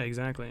kill.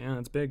 Exactly. Yeah,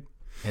 that's big.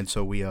 And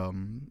so we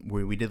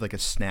did like a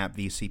snap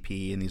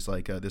VCP, and he's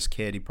like this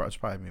kid, he was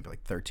probably maybe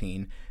like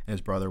 13, and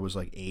his brother was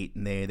like 8,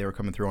 and they were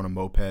coming through on a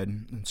moped.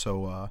 And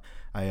so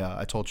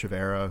I told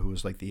Chavera, who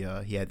was like he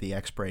had the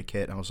X-spray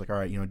kit, and I was like, all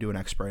right, do an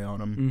X-spray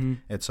on him. Mm-hmm.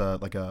 It's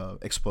like a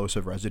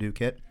explosive residue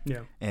kit.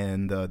 Yeah.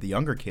 And the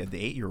younger kid,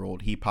 the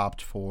 8-year-old, he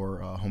popped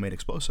for homemade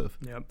explosive.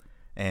 Yep.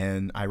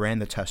 And I ran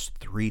the test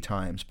 3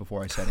 times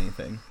before I said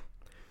anything,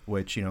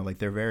 which like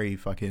they're very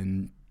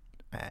fucking.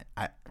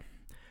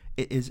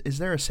 Is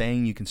there a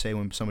saying you can say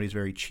when somebody's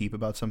very cheap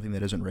about something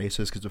that isn't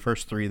racist? Because the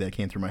first 3 that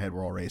came through my head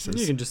were all racist.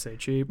 You can just say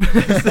cheap.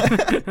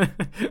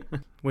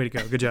 Way to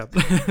go. Good job.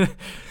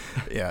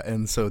 Yeah,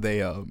 and so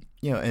they,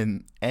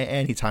 and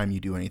anytime you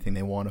do anything,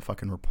 they want a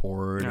fucking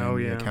report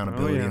and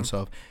accountability and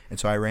stuff. And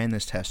so I ran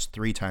this test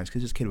 3 times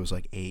because this kid was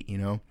like 8,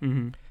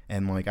 Mm-hmm.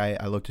 And, like,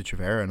 I looked at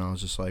Chavera and I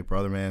was just like,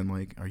 brother, man,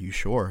 like, are you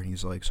sure? And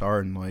he's like,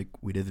 Sergeant, like,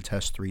 we did the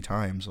test 3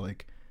 times,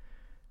 like,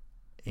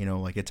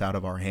 like, it's out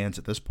of our hands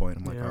at this point.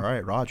 I'm like, all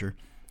right, Roger.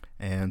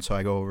 And so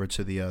I go over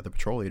to the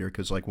patrol leader,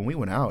 because, like, when we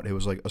went out, it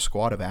was, like, a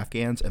squad of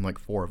Afghans and, like,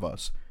 4 of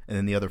us. And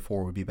then the other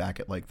 4 would be back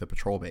at, like, the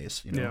patrol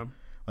base,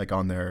 like,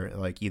 on their,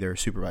 like, either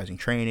supervising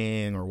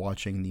training or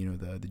watching,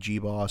 the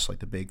G-Boss, like,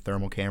 the big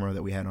thermal camera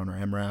that we had on our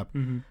MRAP.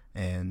 Mm-hmm.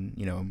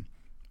 And,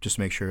 just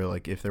make sure,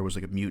 like, if there was,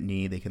 like, a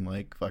mutiny, they can,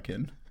 like,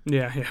 fucking...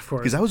 Yeah, of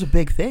course. Because that was a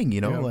big thing,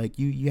 like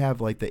you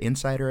have like the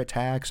insider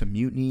attacks and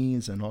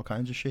mutinies and all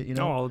kinds of shit,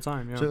 Oh, all the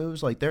time, yeah. So it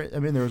was like there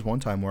was one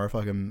time where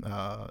fucking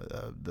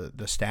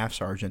the staff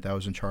sergeant that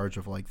was in charge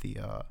of like the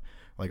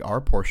like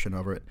our portion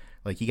of it,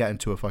 like he got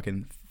into a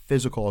fucking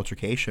physical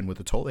altercation with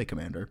the Tole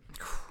commander,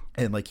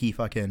 and like he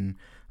fucking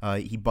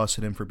he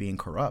busted him for being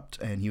corrupt,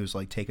 and he was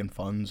like taking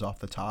funds off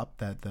the top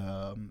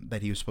that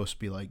he was supposed to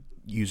be like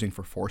using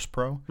for Force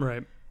Pro,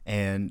 right?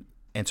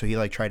 And so he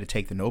like tried to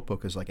take the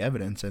notebook as like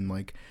evidence, and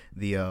like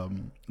the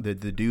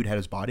dude had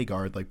his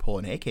bodyguard like pull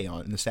an AK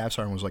on, and the staff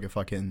sergeant was like a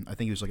fucking, I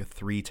think he was like a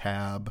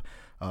 3-tab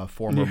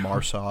former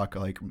MARSOC,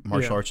 like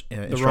martial arts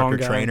instructor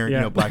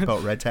trainer, black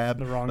belt red tab,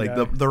 the wrong like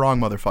guy. the wrong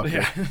motherfucker.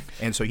 Yeah.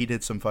 And so he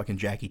did some fucking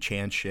Jackie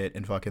Chan shit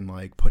and fucking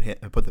like put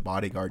the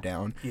bodyguard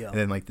down, and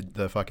then like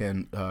the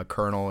fucking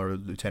colonel or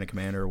lieutenant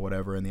commander or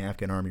whatever in the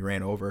Afghan army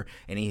ran over,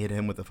 and he hit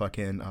him with a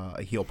fucking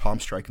a heel palm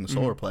strike in the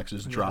solar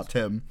plexus, dropped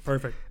him.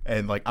 Perfect.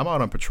 And like I'm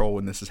out on patrol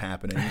when this is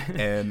happening,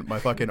 and my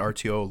fucking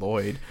RTO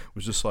Lloyd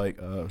was just like,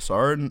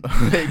 Sergeant,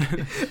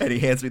 and he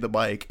hands me the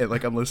mic, and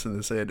like I'm listening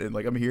to this and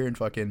like I'm hearing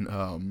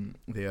fucking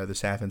the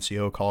staff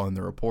NCO calling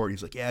the report.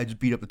 He's like, yeah, I just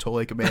beat up the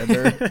Tole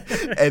commander.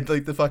 And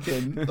like the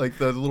fucking like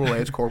the little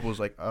lance corporal was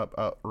like,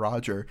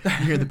 Roger. You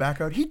hear in the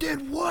background, he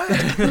did what?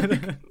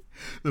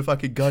 The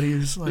fucking gunny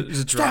is like,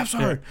 staff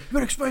sergeant, you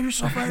better explain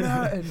yourself right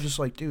now. And just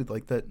like, dude,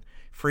 like that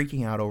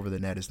freaking out over the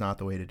net is not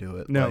the way to do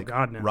it. No, like,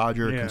 God, no.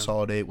 Roger,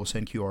 consolidate, we'll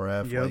send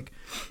QRF. Yep. Like,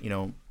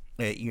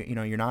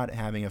 you're not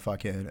having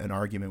an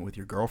argument with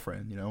your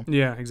girlfriend,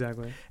 Yeah,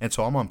 exactly. And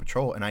so I'm on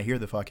patrol, and I hear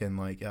the fucking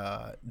like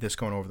this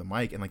going over the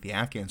mic, and like the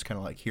Afghans kind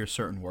of like hear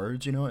certain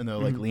words, and they're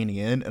like leaning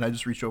in, and I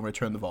just reached over and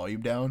turned the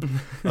volume down.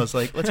 I was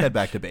like, let's head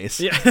back to base.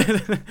 Yeah,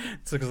 it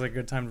looks like a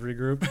good time to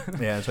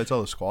regroup. Yeah, so I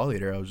told the squad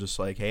leader, I was just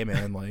like, hey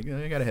man, like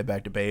I gotta head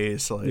back to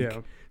base,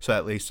 like so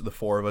at least the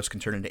 4 of us can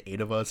turn into 8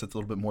 of us. It's a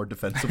little bit more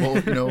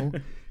defensible,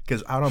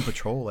 Because out on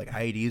patrol, like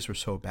IEDs were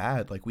so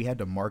bad, like we had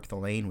to mark the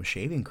lane with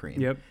shaving cream.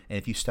 Yep. And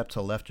if you step to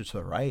the left or to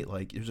the right,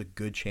 like there's a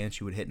good chance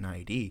you would hit an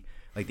IED.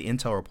 Like the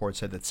intel report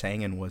said that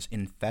Sangin was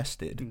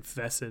infested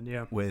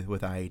Yeah. with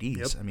IEDs.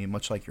 Yep. I mean,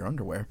 much like your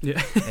underwear.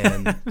 Yeah.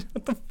 And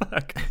what the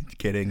fuck?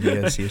 kidding. He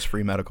has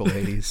free medical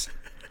ladies.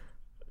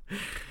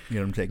 You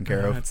know, I'm taken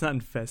care of. It's not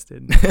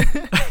infested.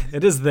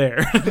 It is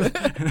there.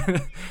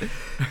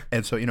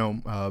 And so,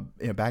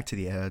 back to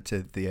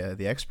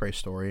the X-Spray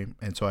story.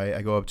 And so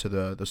I go up to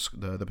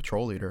the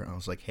patrol leader. And I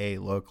was like, hey,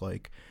 look,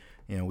 like,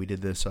 we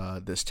did this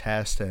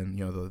test, and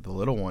the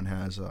little one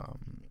has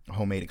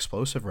homemade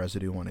explosive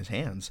residue on his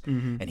hands,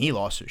 and he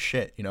lost his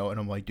shit. And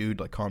I'm like, dude,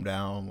 like, calm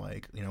down.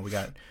 Like, we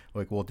got,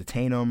 like, we'll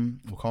detain him.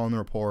 We'll call in the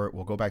report.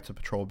 We'll go back to the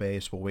patrol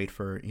base. We'll wait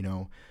for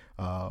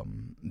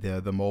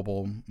the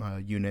mobile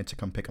unit to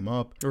come pick him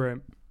up.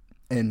 Right.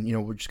 And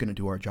we're just gonna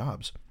do our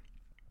jobs.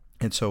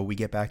 And so we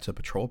get back to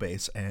patrol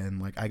base,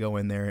 and like I go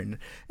in there, and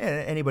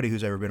anybody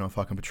who's ever been on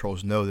fucking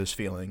patrols know this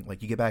feeling.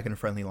 Like you get back into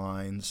friendly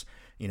lines,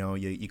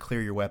 you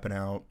clear your weapon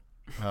out,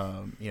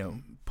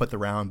 put the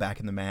round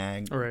back in the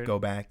mag, right. Go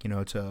back,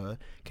 to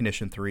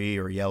condition 3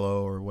 or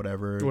yellow or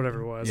whatever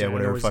it was. Yeah,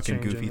 whatever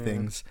fucking goofy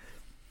things.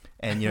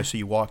 And so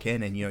you walk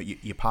in, and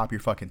you pop your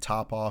fucking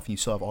top off, and you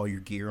still have all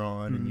your gear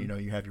on, and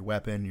you have your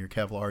weapon, your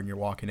Kevlar, and you're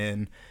walking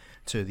in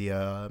to the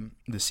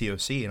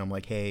COC, and I'm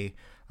like, hey,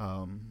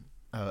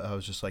 I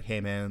was just like,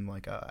 hey man,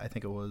 like I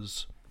think it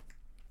was,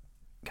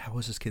 God, what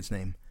was this kid's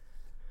name?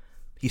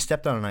 He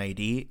stepped on an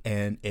IED,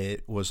 and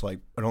it was like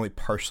it only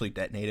partially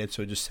detonated,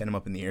 so it just sent him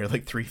up in the air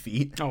like 3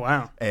 feet. Oh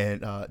wow!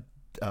 And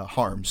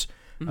Harms.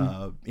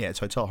 So I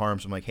tell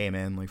Harms, I'm like, hey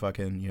man, like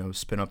fucking,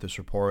 spin up this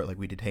report. Like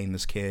we detained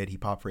this kid. He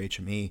popped for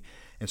HME.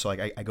 And so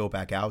like I go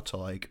back out to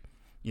like,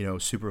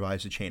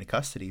 supervise the chain of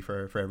custody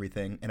for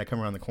everything. And I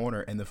come around the corner,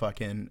 and the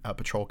fucking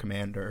patrol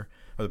commander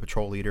or the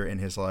patrol leader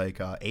and his like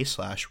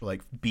A/slash were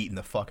like beating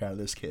the fuck out of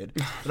this kid.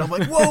 And I'm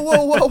like,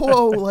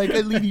 whoa. Like I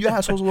leave you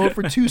assholes alone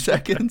for 2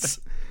 seconds.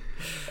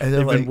 And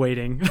they've like, been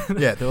waiting.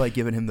 Yeah, they're like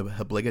giving him the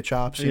obliga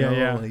chops,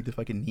 like the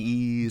fucking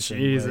knees.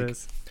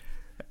 Jesus.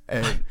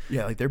 And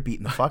yeah, like they're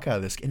beating the fuck out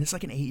of this, and it's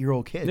like an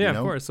 8-year-old kid. Yeah,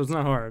 of course. So it's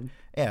not hard.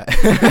 Yeah.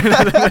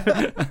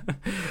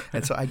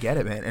 And so I get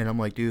it, man. And I'm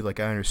like, dude, like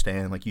I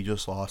understand. Like you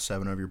just lost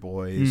 7 of your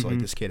boys. Like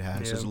this kid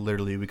has. Is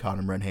literally we caught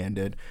him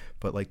red-handed.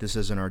 But like this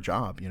isn't our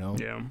job,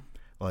 Yeah.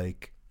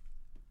 Like,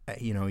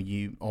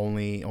 you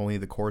only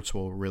the courts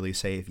will really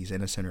say if he's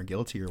innocent or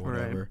guilty or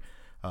whatever.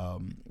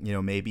 Right.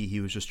 Maybe he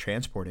was just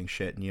transporting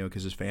shit,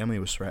 because his family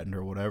was threatened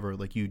or whatever.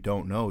 Like you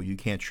don't know. You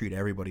can't treat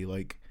everybody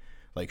like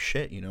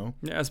shit,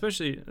 Yeah,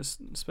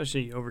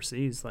 especially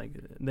overseas. Like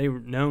they were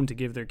known to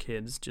give their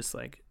kids just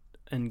like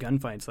in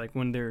gunfights. Like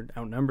when they're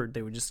outnumbered,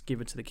 they would just give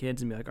it to the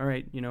kids and be like, "All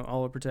right,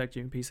 Allah will protect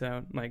you. Peace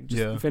out. Like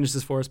just finish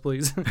this for us,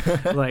 please."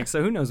 Like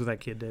so, who knows what that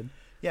kid did?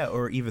 Yeah,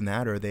 or even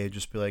that, or they'd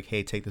just be like,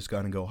 "Hey, take this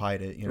gun and go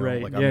hide it."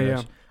 Right. Like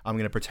I'm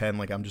gonna pretend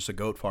like I'm just a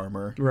goat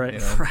farmer.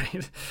 Right.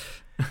 Right.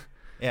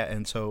 Yeah,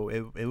 and so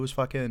it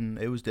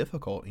was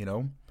difficult,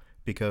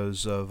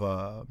 because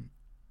of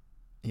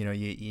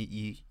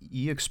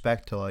you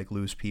expect to like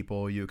lose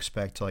people, you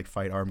expect to like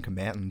fight armed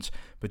combatants,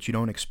 but you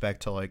don't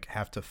expect to like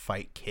have to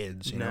fight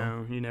kids.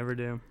 No, you never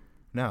do.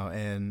 No,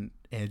 and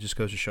it just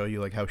goes to show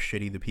you like how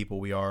shitty the people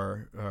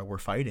we're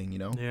fighting.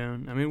 Yeah,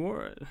 I mean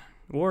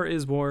war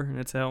is war, and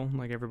it's hell,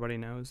 like everybody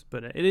knows.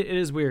 But it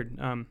is weird.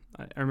 I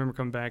remember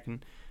coming back,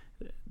 and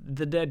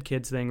the dead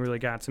kids thing really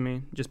got to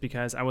me, just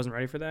because I wasn't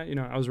ready for that.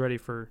 I was ready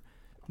for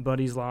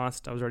buddies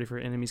lost. I was ready for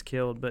enemies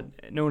killed, but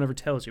no one ever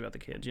tells you about the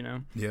kids,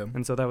 Yeah.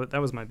 And so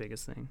that was my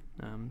biggest thing.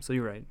 So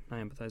you're right. I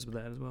empathize with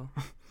that as well.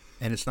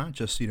 And it's not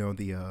just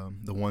the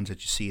ones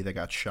that you see that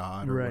got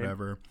shot or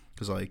whatever,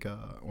 because like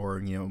or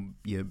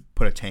you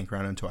put a tank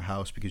round into a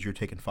house because you're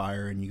taking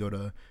fire, and you go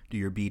to do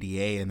your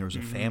BDA, and there's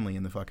a family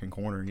in the fucking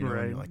corner, and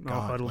you're like, God,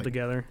 all huddled like,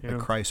 together. Like,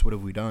 Christ, what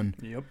have we done?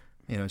 Yep.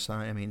 It's not.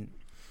 I mean,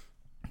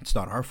 it's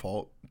not our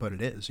fault, but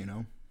it is.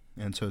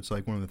 And so it's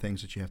like one of the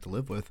things that you have to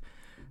live with.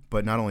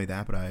 But not only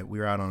that, but we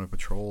were out on a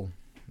patrol,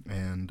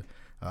 and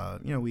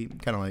we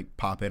kind of like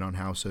pop in on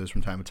houses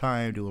from time to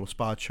time, do a little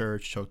spot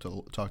church, talk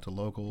to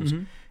locals,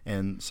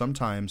 and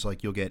sometimes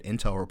like you'll get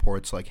intel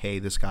reports like, hey,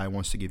 this guy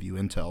wants to give you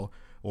intel,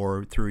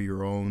 or through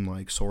your own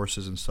like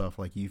sources and stuff,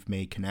 like you've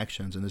made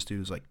connections, and this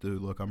dude's like,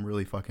 dude, look, I'm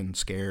really fucking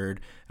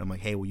scared, and I'm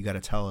like, hey, well, you got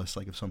to tell us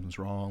like if something's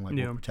wrong, like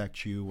we'll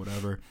protect you,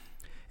 whatever.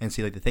 And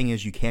see, like the thing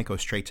is, you can't go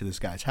straight to this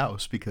guy's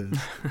house because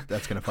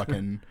that's gonna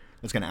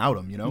out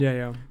him,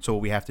 Yeah. So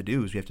what we have to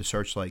do is we have to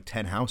search like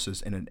 10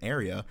 houses in an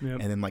area,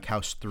 and then like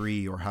house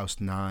 3 or house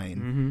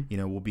 9,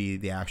 will be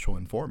the actual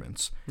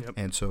informants. Yep.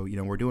 And so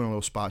we're doing a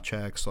little spot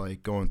checks,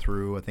 like going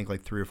through. I think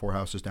like 3 or 4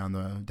 houses down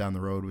the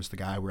road was the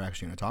guy we're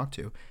actually going to talk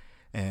to,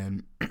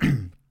 and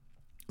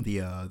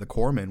the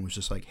corpsman was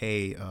just like,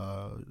 hey,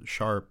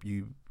 Sharp,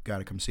 you got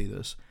to come see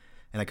this.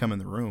 And I come in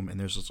the room, and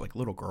there's this like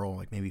little girl,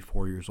 like maybe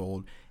 4 years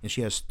old, and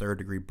she has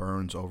 3rd-degree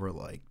burns over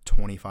like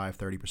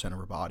 25-30% of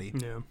her body.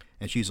 Yeah.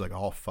 And she's like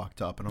all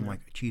fucked up, and I'm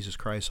like, Jesus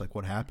Christ, like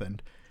what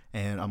happened?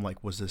 And I'm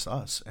like, was this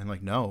us? And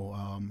like,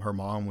 no, her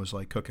mom was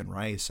like cooking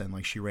rice, and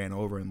like she ran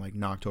over and like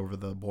knocked over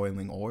the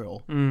boiling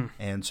oil,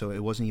 and so it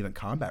wasn't even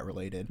combat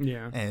related.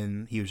 Yeah.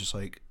 And he was just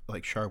like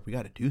Sharp, we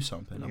got to do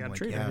something. I'm like,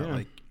 yeah,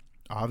 like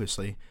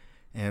obviously.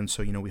 And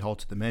so, we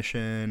halted the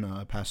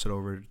mission, passed it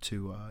over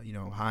to,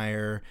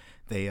 higher.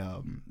 They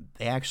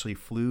actually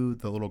flew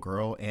the little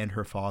girl and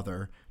her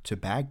father to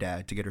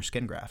Baghdad to get her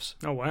skin grafts.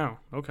 Oh, wow.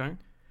 Okay.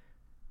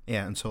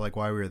 Yeah, and so,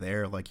 while we were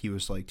there, he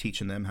was,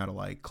 teaching them how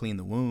to, clean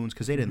the wounds,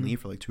 because they didn't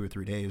leave for, 2 or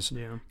 3 days.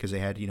 Yeah. Because they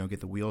had to,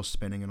 get the wheels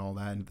spinning and all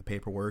that, and the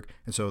paperwork.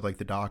 And so, the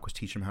doc was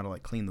teaching them how to,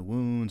 clean the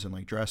wounds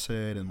and, dress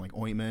it and,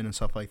 ointment and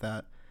stuff like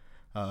that.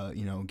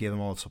 Give them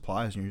all the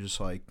supplies, and you're just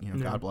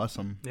God bless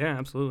them. Yeah,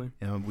 absolutely.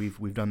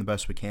 We've done the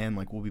best we can.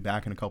 We'll be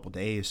back in a couple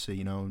days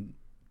to,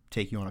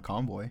 take you on a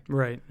convoy.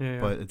 Right,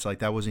 yeah. But it's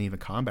that wasn't even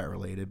combat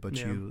related, but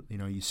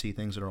Yeah. you see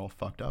things that are all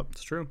fucked up.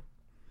 It's true.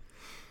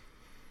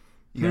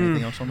 You got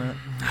anything else on that?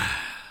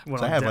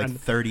 Well, I have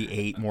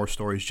 38 more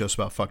stories just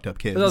about fucked up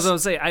kids. I was going to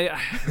say,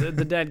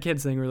 the dad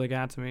kids thing really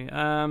got to me.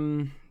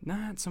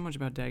 Not so much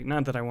about dad.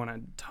 Not that I want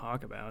to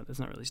talk about. It's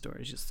not really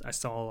stories. Just I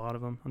saw a lot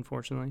of them,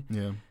 unfortunately.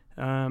 Yeah.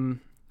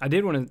 I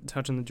did want to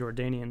touch on the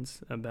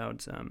Jordanians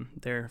about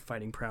their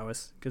fighting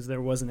prowess, because there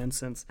was an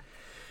instance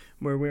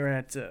where we were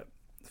at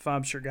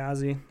Fob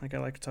Sherghazi. I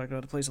like to talk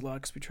about the place a lot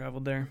because we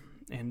traveled there,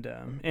 and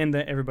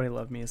everybody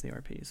loved me as the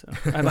RP. So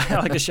I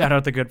like to shout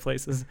out the good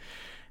places.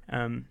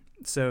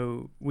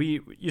 So we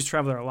used to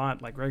travel there a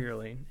lot,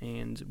 regularly,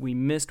 and we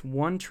missed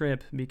one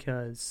trip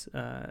because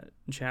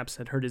Chaps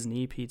had hurt his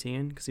knee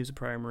PTing, because he was a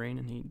prior Marine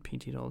and he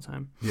PT'd all the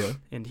time. Yeah.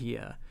 And he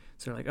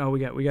so they're like, oh, we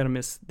got to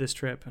miss this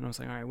trip, and I was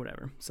like, all right,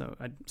 whatever. So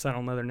I sat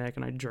on Leatherneck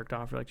and I jerked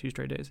off for 2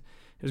 straight days.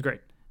 It was great.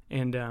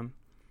 And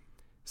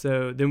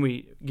so then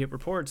we get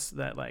reports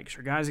that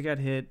Sherghazi got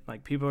hit,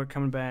 people are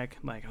coming back.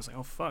 I was like,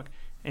 oh fuck.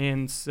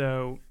 And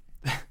so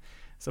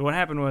So what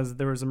happened was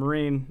there was a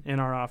Marine in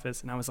our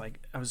office, and I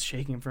was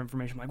shaking him for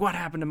information. I'm like, what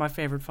happened to my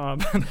favorite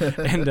fob?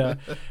 And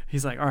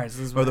he's like, all right, so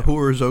this is Are the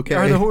whores okay?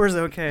 Are the whores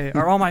okay?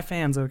 Are all my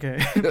fans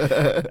okay?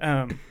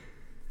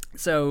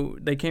 So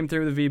they came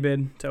through with a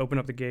V-bid to open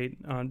up the gate,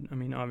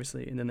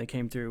 obviously, and then they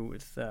came through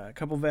with a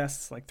couple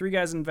vests, 3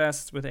 guys in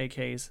vests with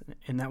AKs,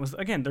 and that was,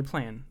 again, their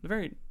plan.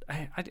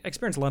 I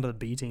experienced a lot of the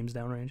B teams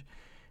downrange,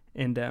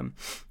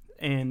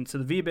 and so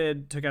the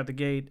V-bid took out the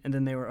gate, and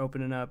then they were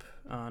opening up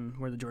on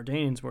where the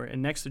Jordanians were,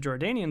 and next to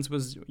Jordanians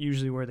was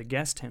usually where the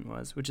guest tent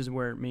was, which is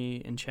where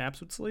me and Chaps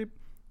would sleep,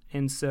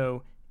 and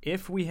so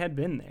if we had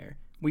been there,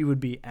 we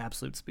would be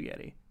absolute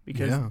spaghetti.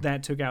 Because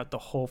that took out the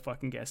whole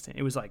fucking guest tent.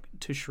 It was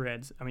to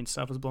shreds.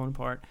 Stuff was blown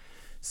apart.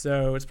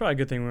 So it's probably a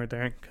good thing we weren't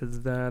there,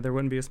 because there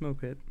wouldn't be a smoke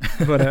pit.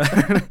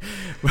 But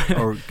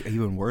or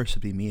even worse,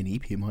 it'd be me and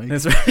EP Mike.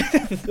 That's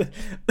right.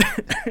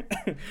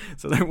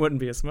 So there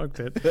wouldn't be a smoke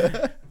pit.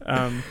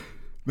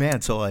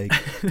 Man, so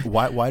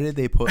why did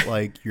they put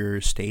your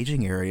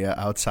staging area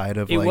outside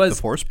of the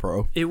Force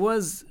Pro? It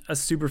was a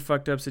super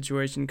fucked up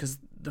situation, because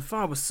the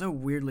fob was so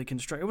weirdly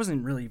constructed. It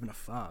wasn't really even a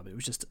fob. It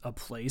was just a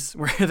place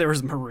where there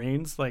was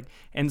Marines,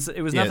 and so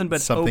it was nothing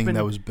but something open.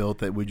 That was built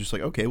that we just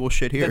okay, we'll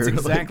shit here. That's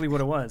exactly what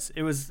it was.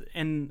 It was,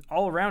 and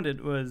all around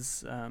it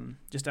was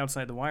just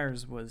outside the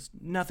wires was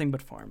nothing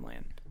but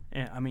farmland.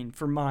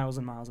 For miles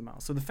and miles and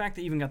miles. So the fact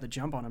that you even got the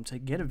jump on them to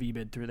get a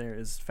V-bid through there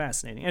is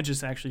fascinating. It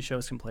just actually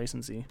shows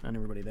complacency on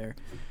everybody there.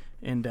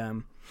 And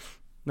I'm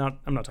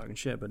not talking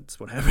shit, but it's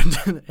what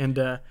happened.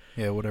 And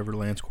whatever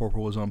Lance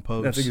Corporal was on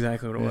post. That's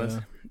exactly what it was.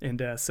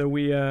 And so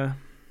we so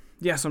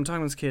I'm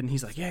talking to this kid, and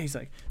he's like,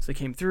 so they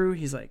came through.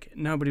 He's like,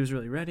 nobody was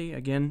really ready.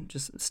 Again,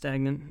 just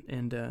stagnant.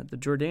 And the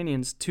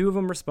Jordanians, 2 of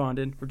them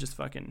responded. We're just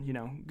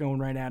fucking, going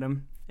right at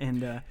him.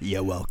 And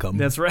you're welcome.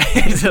 That's right.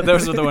 So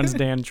those are the ones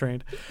Dan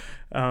trained.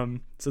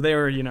 So they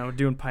were,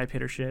 doing pipe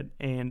hitter shit.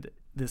 And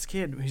this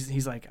kid,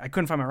 he's like, I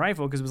couldn't find my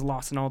rifle because it was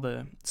lost in all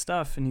the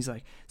stuff. And he's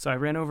like, so I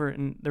ran over,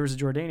 and there was a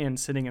Jordanian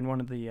sitting in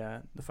one of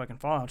the fucking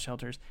fallout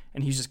shelters,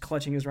 and he's just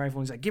clutching his rifle.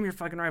 And he's like, give me your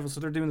fucking rifle. So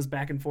they're doing this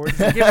back and forth.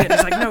 He's like, give me it.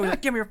 He's like, no. He's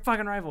like, give me your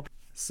fucking rifle.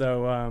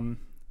 So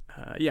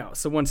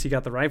so once he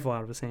got the rifle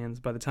out of his hands,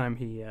 by the time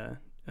he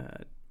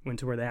went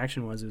to where the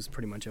action was, it was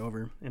pretty much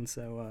over. And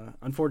so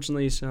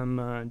unfortunately, some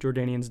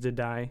Jordanians did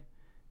die.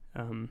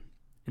 And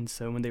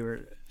so when they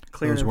were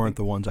clearing, those weren't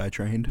the ones I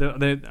trained.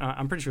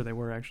 I'm pretty sure they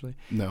were, actually.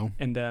 No.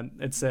 And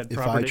it said, if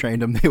I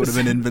trained them, they would have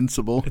been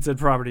invincible. It said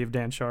property of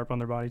Dan Sharp on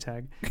their body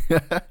tag.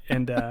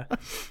 And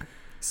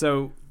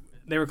so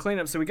they were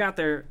cleaning up. So we got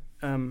there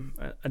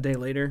a day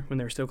later when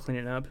they were still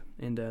cleaning up,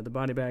 and the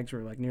body bags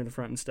were near the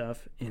front and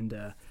stuff.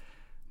 And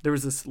there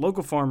was this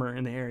local farmer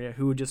in the area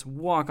who would just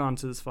walk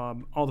onto this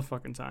fob all the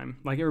fucking time.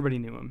 Everybody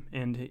knew him,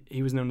 and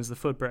he was known as the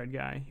footbread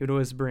guy. He would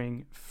always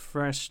bring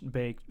fresh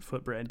baked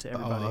footbread to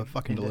everybody. Oh,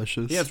 fucking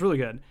delicious. Yeah, it's really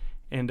good.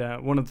 And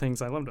one of the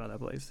things I loved about that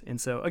place. And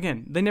so,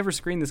 again, they never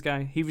screened this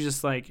guy. He was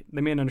just they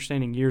made an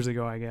understanding years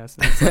ago, I guess.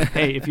 And it's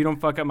hey, if you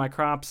don't fuck up my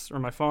crops or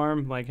my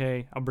farm,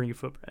 hey, I'll bring you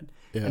footbread.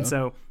 Yeah. And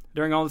so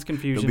during all this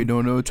confusion. Don't be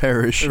doing no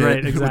terrorist shit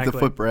right, exactly. with the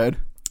footbread.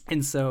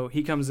 And so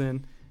he comes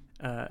in.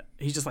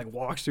 He just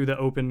walks through the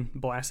open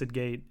blasted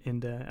gate,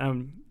 and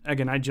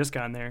again, I just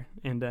got in there,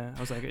 and I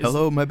was like,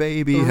 hello my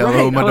baby, right.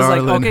 hello my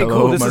darling, okay,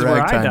 hello cool, this my is where I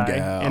ragtime die.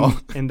 gal.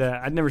 And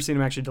I'd never seen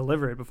him actually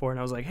deliver it before, and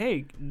I was like,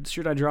 hey,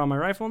 should I draw my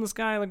rifle on this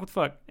guy? What the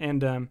fuck?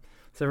 And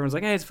So everyone's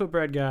like, hey, it's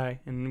Footbread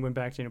guy, and went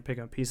back to pick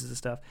up pieces of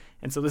stuff.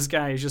 And so this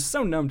guy is just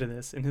so numb to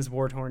this in his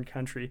war-torn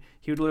country.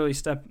 He would literally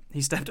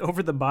stepped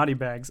over the body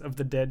bags of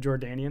the dead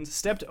Jordanians,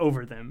 stepped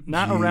over them,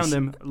 not around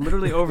them,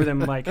 literally over them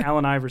like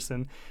Allen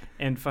Iverson,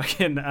 and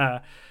fucking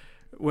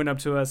went up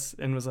to us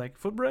and was like,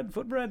 Footbread?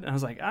 And I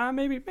was like,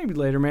 maybe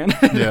later, man.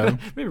 Yeah.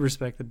 Maybe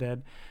respect the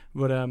dead.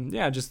 But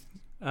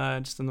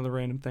just another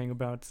random thing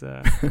about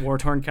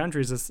war-torn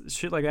countries. This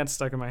shit like that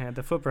stuck in my head.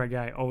 The Footbread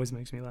guy always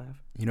makes me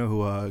laugh. You know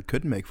who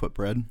couldn't make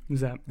footbread?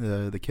 Who's that?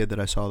 The kid that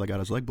I saw that got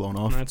his leg blown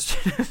off. That's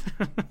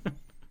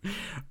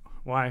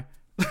why?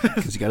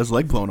 Because he got his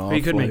leg blown off. But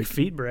he could make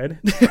feet bread.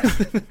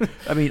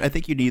 I mean, I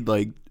think you need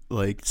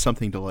like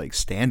something to like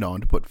stand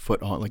on to put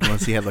foot on, like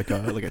unless he had like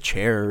a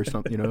chair or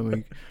something,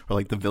 or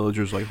like the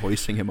villagers like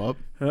hoisting him up.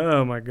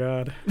 Oh my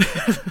god.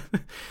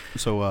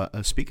 So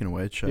speaking of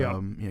which,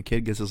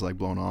 kid gets his leg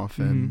blown off,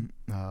 and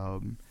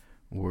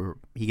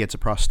he gets a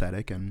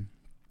prosthetic, and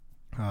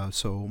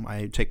so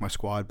I take my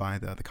squad by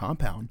the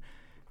compound,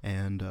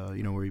 and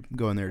we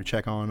go in there to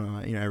check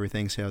on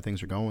everything, see how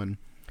things are going,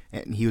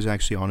 and he was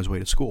actually on his way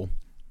to school.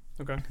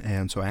 Okay.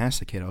 And so I asked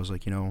the kid, I was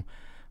like,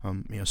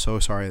 so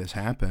sorry this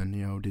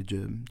happened. Did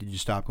you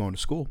stop going to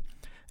school?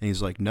 And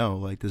he's like, no,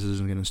 like this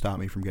isn't going to stop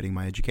me from getting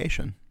my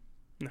education.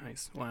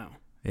 Nice. Wow.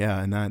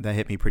 Yeah, and that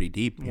hit me pretty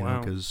deep, Wow.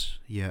 Because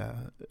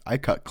I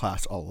cut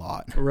class a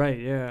lot. Right.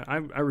 Yeah.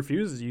 I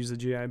refuse to use the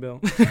GI Bill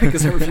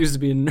because I refuse to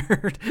be a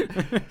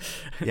nerd.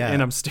 Yeah.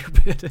 And I'm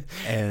stupid.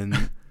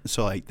 And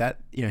so like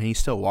that, he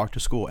still walked to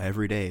school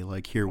every day.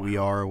 Like here we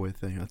are with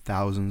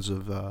thousands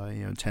of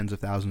tens of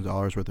thousands of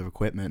dollars worth of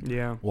equipment.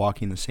 Yeah.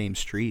 Walking the same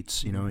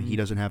streets. He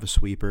doesn't have a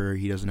sweeper.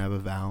 He doesn't have a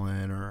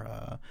Valen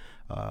or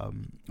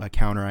a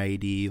counter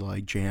IED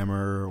like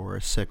jammer or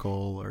a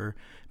sickle or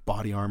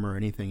body armor or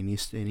anything, and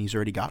he's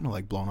already gotten a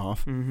leg blown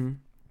off. Mm-hmm.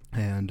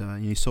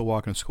 And he's still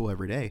walking to school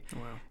every day.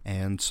 Wow.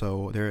 And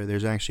so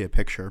there's actually a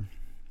picture.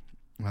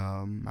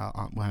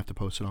 We'll have to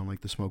post it on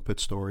like the Smoke Pit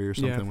story or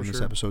something when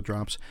this episode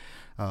drops.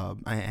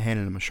 I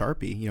handed him a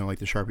Sharpie, like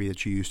the Sharpie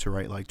that you use to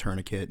write like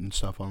tourniquet and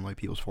stuff on like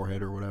people's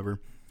forehead or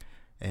whatever,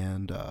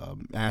 and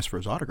asked for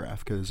his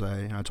autograph because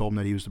I told him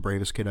that he was the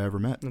bravest kid I ever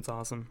met. That's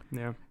awesome.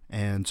 Yeah.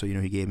 And so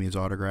he gave me his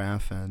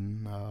autograph,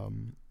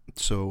 and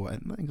so I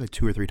think like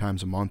 2 or 3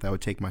 times a month I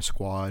would take my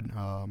squad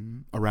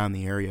around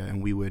the area,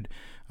 and we would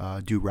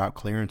do route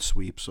clearance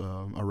sweeps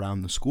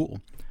around the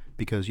school.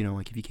 Because,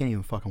 like, if you can't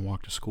even fucking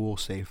walk to school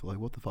safe, like,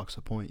 what the fuck's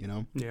the point,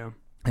 Yeah.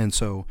 And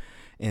so,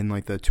 in,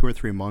 like, the 2 or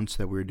 3 months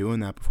that we were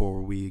doing that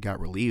before we got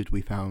relieved, we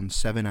found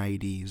 7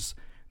 IEDs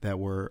that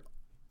were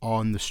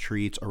on the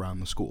streets around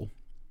the school.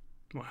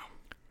 Wow.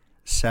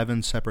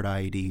 7 separate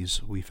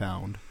IEDs we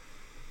found.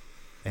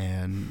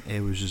 And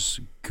it was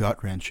just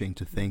gut-wrenching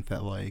to think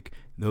that, like,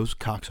 those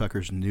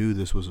cocksuckers knew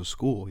this was a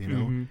school,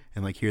 Mm-hmm.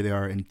 And, like, here they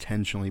are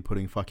intentionally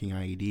putting fucking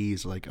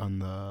IEDs, like, on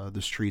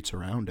the streets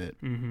around it.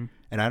 Mm-hmm.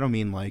 And I don't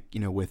mean, like,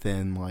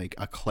 within, like,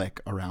 a click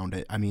around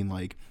it. I mean,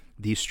 like,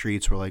 these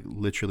streets were, like,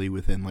 literally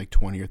within, like,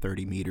 20 or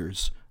 30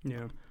 meters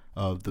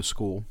of the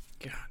school.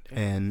 God damn.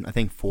 And I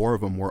think 4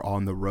 of them were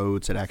on the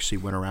roads that actually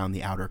went around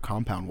the outer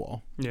compound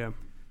wall. Yeah.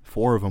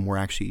 4 of them were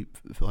actually,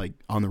 like,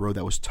 on the road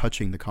that was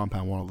touching the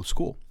compound wall of the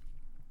school.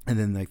 And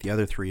then, like, the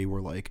other 3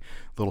 were, like,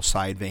 little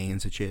side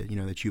veins that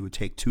you would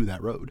take to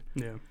that road.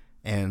 Yeah.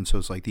 And so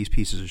it's like these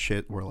pieces of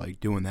shit were, like,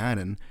 doing that.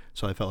 And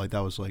so I felt like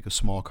that was, like, a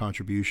small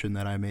contribution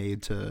that I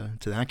made to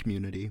that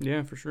community.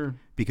 Yeah, for sure.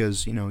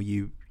 Because,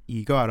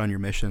 you go out on your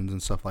missions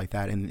and stuff like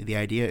that. And the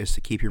idea is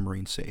to keep your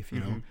Marines safe,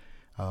 you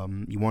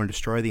want to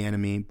destroy the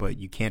enemy, but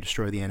you can't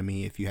destroy the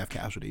enemy if you have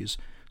casualties.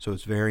 So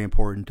it's very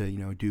important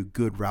to, do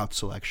good route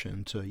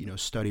selection, to,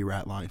 study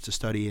rat lines, to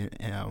study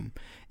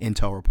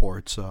intel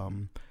reports,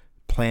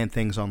 plan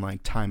things on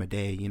like time of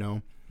day,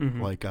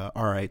 like,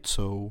 all right,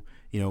 so,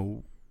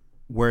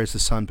 where is the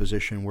sun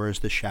position? Where is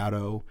the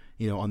shadow,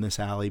 on this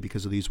alley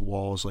because of these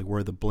walls? Like, where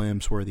are the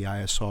blimps? Where are the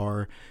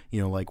ISR?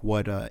 Like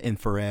what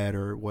infrared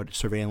or what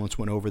surveillance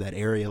went over that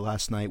area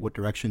last night? What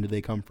direction did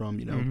they come from?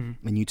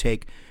 And you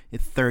take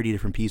 30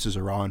 different pieces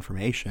of raw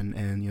information,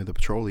 and, the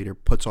patrol leader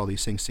puts all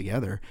these things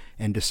together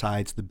and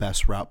decides the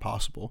best route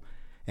possible.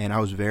 And I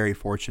was very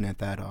fortunate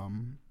that,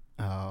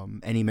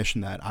 any mission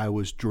that I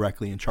was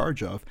directly in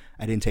charge of,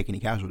 I didn't take any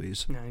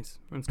casualties. Nice.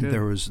 That's good.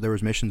 There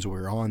was missions we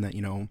were on that,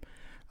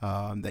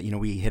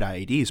 we hit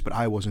IEDs, but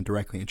I wasn't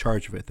directly in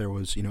charge of it. There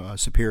was, a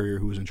superior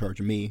who was in charge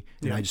of me,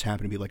 and I just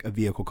happened to be like a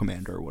vehicle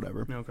commander or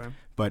whatever. Okay.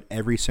 But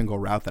every single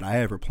route that I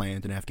ever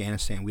planned in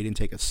Afghanistan, we didn't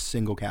take a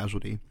single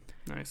casualty.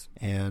 Nice.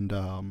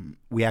 And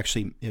we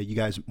actually, you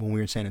guys, when we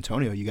were in San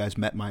Antonio, you guys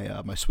met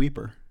my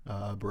sweeper,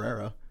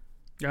 Barrera.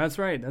 That's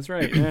right.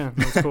 Yeah,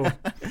 that's cool.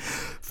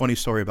 Funny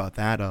story about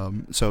that.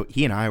 So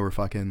he and I were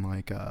fucking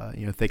like,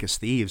 thick as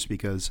thieves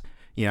because,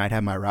 I'd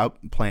have my route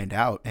planned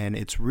out, and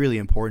it's really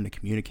important to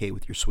communicate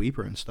with your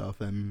sweeper and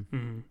stuff.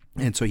 And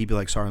and so he'd be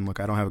like, Sergeant,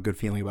 look, I don't have a good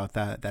feeling about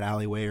that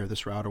alleyway or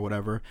this route or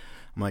whatever.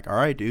 I'm like, all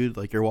right, dude,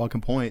 like, you're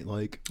walking point.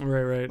 Like,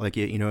 right. Like,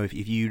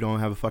 if you don't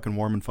have a fucking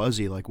warm and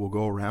fuzzy, like, we'll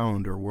go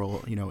around or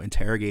we'll,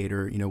 interrogate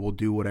or, we'll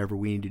do whatever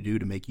we need to do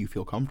to make you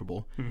feel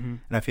comfortable. And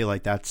I feel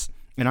like that's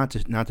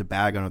and not to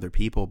bag on other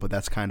people, but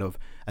that's kind of,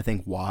 I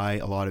think, why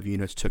a lot of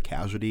units took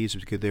casualties,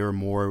 because they were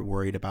more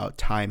worried about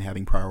time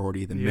having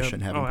priority than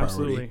mission having priority.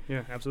 Absolutely.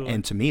 Yeah, absolutely.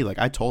 And to me, like,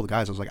 I told the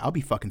guys, I was like, I'll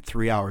be fucking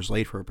 3 hours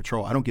late for a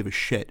patrol. I don't give a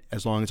shit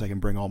as long as I can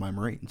bring all my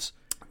Marines.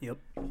 Yep.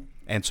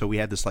 And so we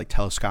had this like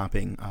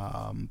telescoping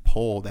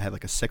pole that had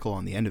like a sickle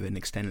on the end of it and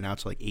extended out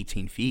to like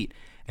 18 feet.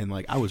 And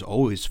like I was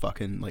always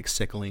fucking like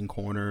sickling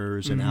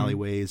corners and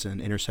alleyways and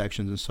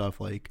intersections and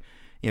stuff, like,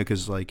 you know,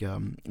 because like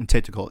titties.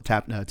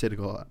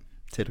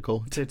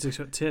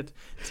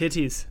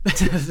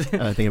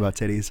 Thinking about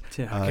titties.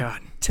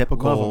 God.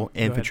 Typical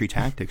infantry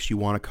tactics, you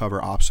want to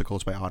cover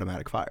obstacles by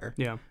automatic fire.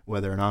 Yeah.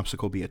 Whether an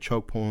obstacle be a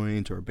choke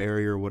point or a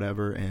barrier or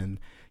whatever. And,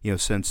 you know,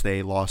 since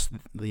they lost,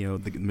 you know,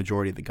 the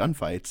majority of the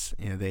gunfights,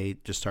 you know, they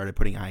just started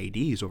putting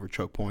IEDs over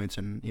choke points,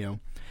 and, you know,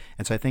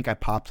 and so I think I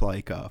popped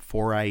like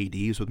 4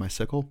 IEDs with my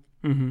sickle.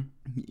 Mm-hmm.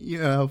 You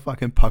know how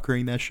fucking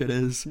puckering that shit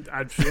is?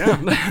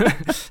 Yeah.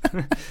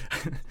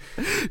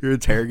 You're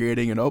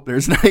interrogating and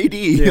there's an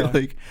IED. Yeah.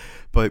 Like,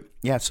 but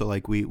yeah, so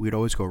like we'd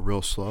always go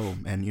real slow,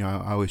 and you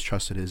know I always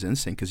trusted his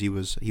instinct, because he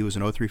was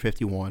an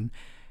 0351,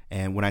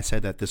 and when I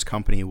said that this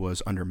company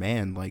was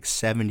undermanned, like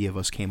 70 of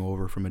us came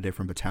over from a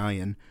different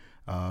battalion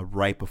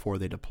right before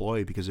they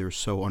deployed, because they were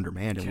so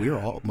undermanned,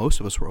 and most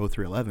of us were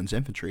 0311s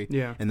infantry.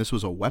 Yeah. And this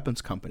was a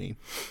weapons company,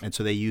 and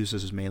so they used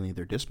this as mainly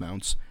their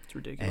dismounts. It's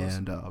ridiculous.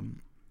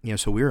 And you know,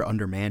 so we were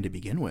undermanned to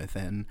begin with,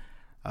 and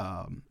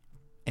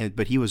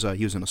but he was an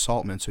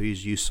assaultman, so he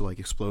was used to like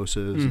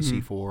explosives and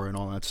C4 and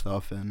all that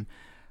stuff, and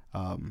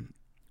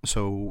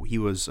so he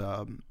was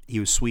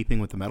sweeping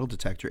with the metal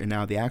detector. And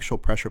now the actual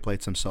pressure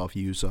plates themselves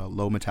use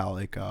low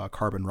metallic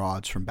carbon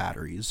rods from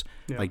batteries,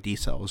 like D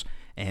cells,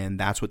 and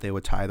that's what they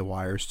would tie the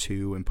wires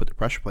to and put the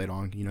pressure plate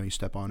on. You know, you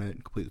step on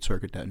it, complete the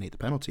circuit, detonate the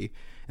penalty.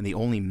 And the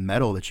only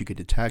metal that you could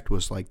detect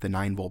was like the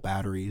 9-volt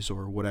batteries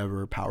or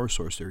whatever power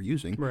source they were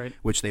using, right,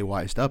 which they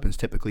wised up and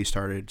typically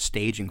started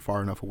staging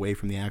far enough away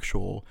from the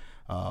actual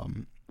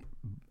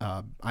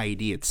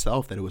IED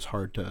itself that it was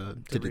hard to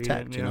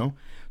detect, you know?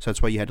 So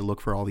that's why you had to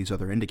look for all these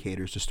other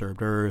indicators: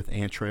 disturbed earth,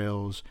 ant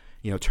trails,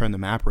 you know, turn the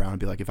map around and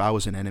be like, if I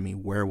was an enemy,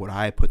 where would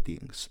I put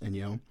things? And,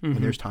 you know, and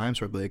there's times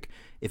where I'd be like,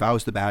 if I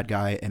was the bad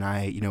guy and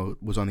I, you know,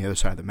 was on the other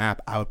side of the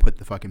map, I would put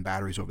the fucking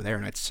batteries over there,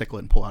 and I'd sickle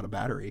it and pull out a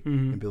battery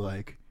and be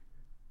like,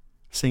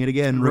 sing it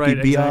again, rookie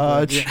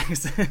biatch.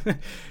 Exactly. Yeah.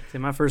 It's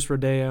my first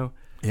rodeo.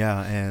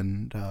 Yeah,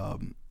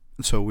 and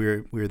so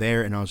we were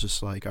there, and I was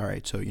just like, all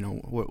right, so, you know,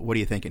 what are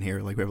you thinking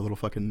here? Like, we have a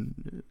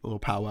little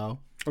powwow.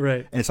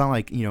 Right. And it's not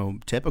like, you know,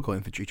 typical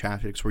infantry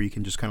tactics where you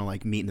can just kind of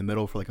like meet in the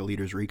middle for like a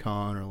leader's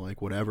recon or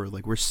like whatever.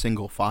 Like, we're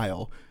single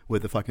file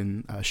with the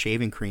fucking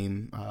shaving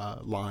cream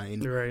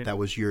line. Right. That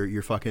was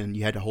your fucking,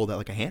 you had to hold that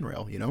like a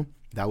handrail, you know?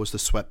 That was the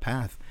swept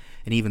path.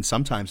 And even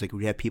sometimes, like,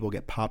 we'd have people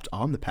get popped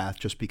on the path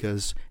just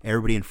because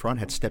everybody in front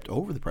had stepped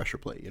over the pressure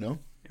plate, you know?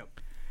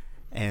 Yep.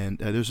 And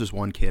there's this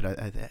one kid,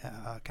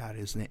 God,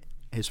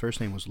 his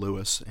first name was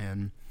Lewis,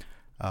 and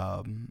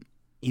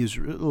he was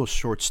a little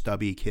short,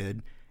 stubby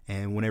kid.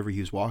 And whenever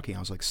he was walking, I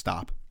was like,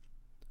 stop.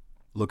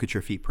 Look at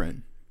your feet print.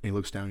 And he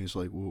looks down and he's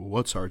like,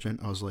 what, Sergeant?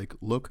 I was like,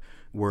 look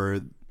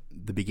where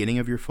the beginning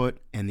of your foot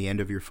and the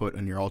end of your foot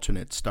and your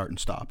alternate start and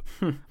stop.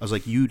 I was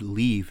like, you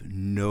leave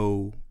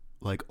no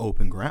like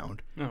open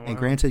ground. Oh, wow. And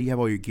granted, you have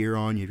all your gear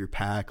on, you have your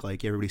pack,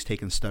 like everybody's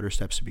taking stutter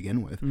steps to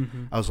begin with.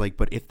 I was like,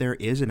 but if there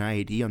is an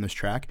IED on this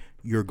track,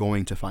 you're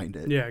going to find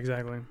it. Yeah,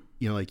 exactly.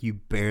 You know, like, you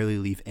barely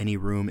leave any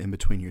room in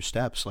between your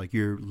steps. Like,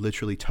 you're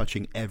literally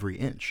touching every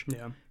inch.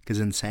 Yeah.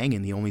 Because in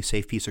Sangin, the only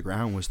safe piece of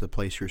ground was the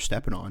place you're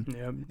stepping on.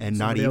 Yep. And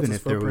not even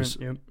if there was,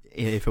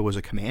 if it was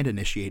a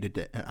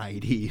command-initiated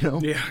IED, you know?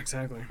 Yeah,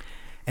 exactly.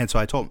 And so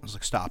I told him, I was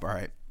like, stop, all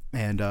right.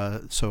 And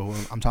so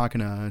I'm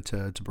talking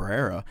to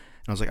Barrera,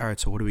 and I was like, all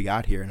right, so what do we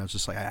got here? And I was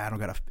just like,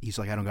 he's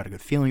like, I don't got a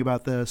good feeling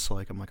about this.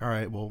 Like, I'm like, all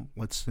right, well,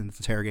 let's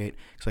interrogate.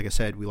 Because like I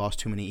said, we lost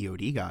too many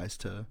EOD guys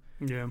to,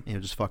 you know,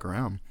 just fuck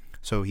around.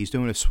 So he's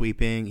doing a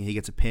sweeping, he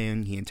gets a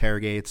ping, he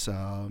interrogates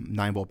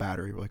 9-volt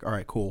battery. We're like, all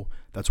right, cool,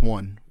 that's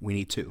one, we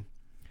need two.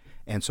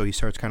 And so he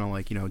starts kind of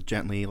like, you know,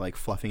 gently like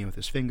fluffing it with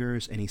his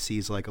fingers, and he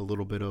sees like a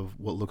little bit of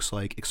what looks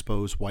like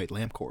exposed white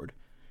lamp cord.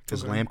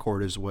 Because lamp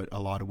cord is what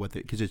a lot of what,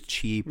 because it's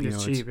cheap, you know,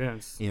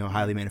 it's you know,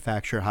 highly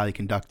manufactured, highly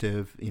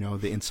conductive, you know,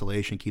 the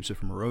insulation keeps it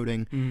from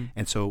eroding.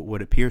 And so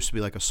what appears to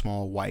be like a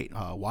small white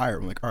wire,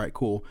 I'm like, all right,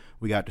 cool,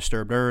 we got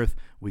disturbed earth,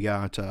 we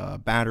got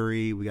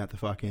battery, we got the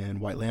fucking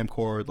white lamp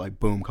cord, like,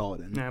 boom, call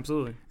it in.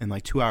 Absolutely. And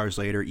like 2 hours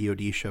later,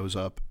 EOD shows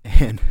up,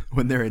 and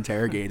when they're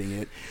interrogating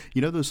it,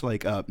 you know those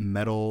like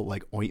metal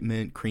like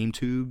ointment cream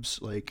tubes,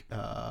 like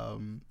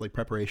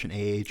preparation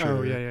H?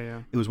 Or,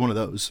 yeah. It was one of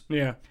those.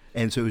 Yeah.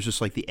 And so it was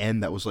just like the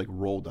end that was like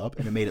rolled up,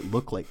 and it made it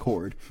look like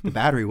cord. The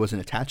battery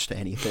wasn't attached to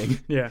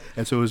anything. Yeah.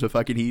 And so it was a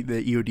fucking,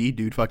 the EOD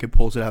dude fucking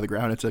pulls it out of the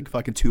ground. It's like a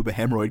fucking tube of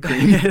hemorrhoid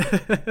cream.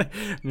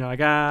 You're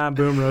like,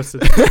 boom,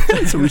 roasted.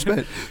 So we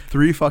spent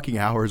 3 fucking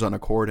hours on a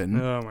cordon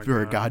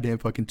for a goddamn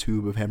fucking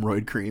tube of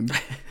hemorrhoid cream.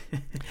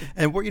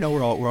 And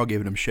we're all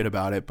giving him shit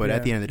about it. But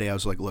at the end of the day, I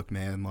was like, look,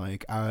 man,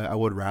 like, I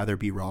would rather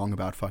be wrong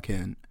about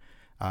fucking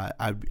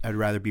I'd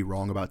rather be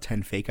wrong about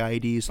 10 fake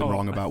IEDs than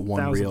wrong about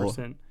one real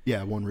 1,000%.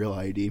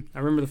 IED. I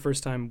remember the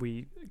first time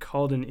we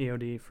called an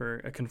EOD for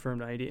a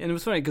confirmed IED, and it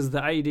was funny because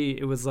the IED,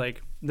 it was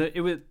like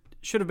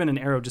should have been an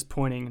arrow just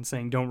pointing and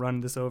saying don't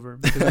run this over,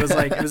 because it was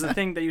like it was a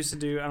thing they used to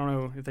do. I don't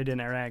know if they did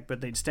in Iraq,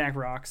 but they'd stack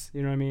rocks,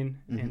 you know what I mean?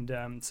 Mm-hmm.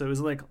 And so it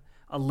was like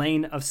a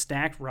lane of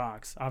stacked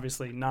rocks,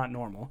 obviously not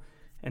normal.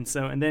 And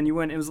then you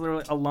went, it was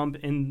literally a lump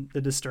in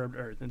the disturbed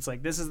earth. And it's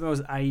like, this is the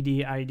most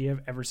IED I've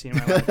ever seen in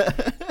my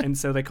life. And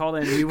so they called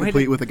in, and we waited.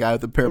 Complete with a guy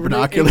with the pair of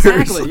binoculars.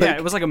 Exactly, yeah.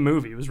 It was like a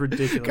movie. It was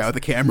ridiculous. Guy with a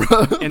camera.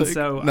 And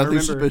so nothing I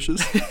remember,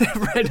 suspicious.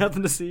 right,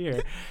 nothing to see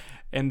here.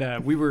 And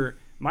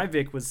my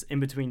Vic was in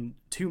between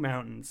two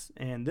mountains.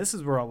 And this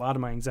is where a lot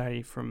of my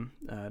anxiety from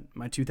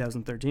my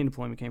 2013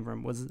 deployment came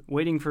from, was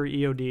waiting for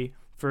EOD.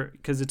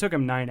 Because it took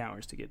them 9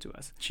 hours to get to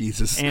us.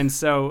 Jesus. And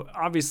so,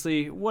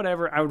 obviously,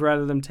 whatever, I would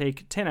rather them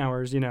take 10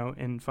 hours,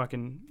 and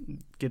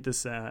fucking get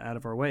this out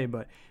of our way.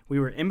 But we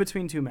were in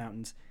between two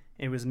mountains.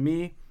 It was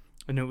me,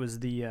 and it was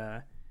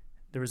there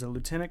was a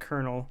lieutenant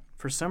colonel,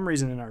 for some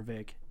reason, in our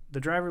Vic.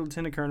 The driver,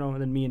 lieutenant colonel, and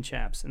then me and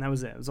Chaps. And that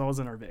was it. It was always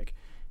in our Vic.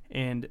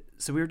 And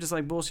so we were just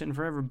like bullshitting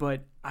forever.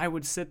 But I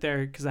would sit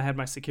there because I had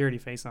my security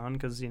face on,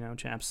 because,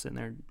 Chaps sitting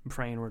there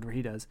praying whatever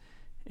he does.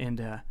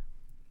 And,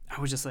 I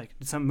was just like,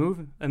 did something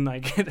move? And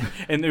like,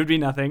 and there would be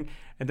nothing.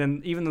 And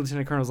then even the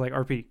lieutenant colonel was like,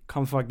 RP,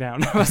 calm the fuck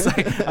down. I was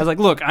like,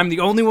 look, I'm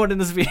the only one in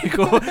this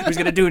vehicle who's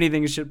gonna do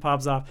anything if shit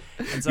pops off.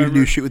 And so you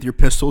do shit with your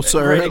pistol,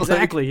 sir. Right,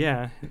 exactly,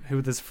 yeah,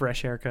 with this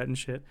fresh haircut and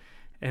shit.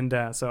 And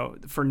so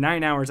for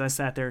 9 hours, I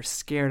sat there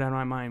scared out of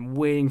my mind,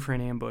 waiting for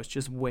an ambush,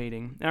 just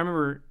waiting. And I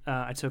remember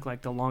I took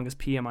like the longest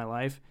pee of my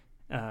life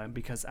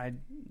because I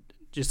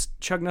just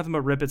chugged nothing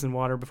but Rippets and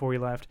water before we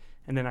left.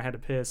 And then I had to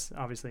piss.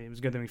 Obviously, it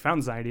was good that we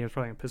found this idea. I was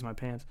probably going to piss my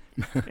pants.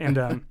 And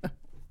I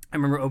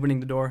remember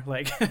opening the door.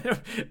 Like,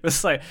 it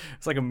was like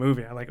a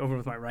movie. I like opened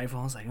with my rifle.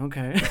 I was like,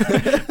 okay.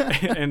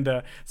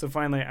 And so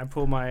finally, I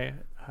pulled my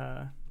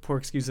poor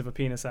excuse of a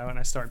penis out, and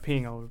I started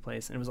peeing all over the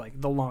place. And it was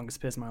like the longest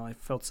piss of my life.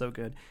 It felt so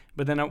good.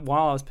 But then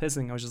while I was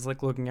pissing, I was just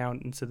like looking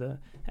out into the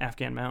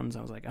Afghan mountains.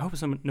 I was like, I hope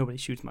nobody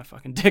shoots my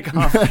fucking dick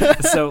off.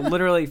 So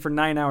literally for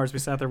 9 hours, we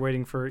sat there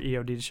waiting for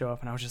EOD to show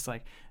up. And I was just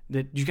like,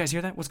 did you guys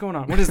hear that? What's going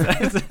on? What is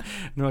that? And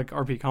they're like,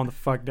 RP, calm the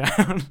fuck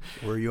down.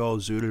 Were you all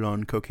zooted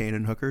on cocaine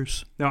and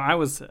hookers? No, I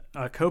was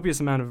a copious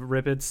amount of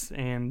Rippets,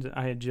 and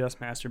I had just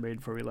masturbated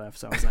before we left.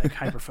 So I was like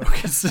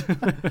hyper-focused.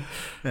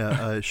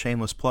 Yeah, a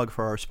shameless plug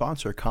for our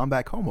sponsor,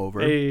 Combat Comb Over.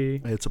 Hey.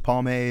 It's a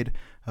pomade.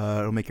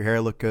 It'll make your hair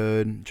look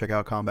good. Check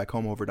out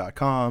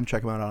combatcombover.com.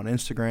 Check them out on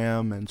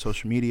Instagram and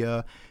social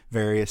media.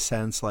 Various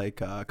scents like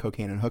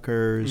cocaine and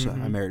hookers.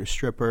 Mm-hmm. I married a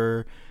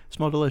stripper.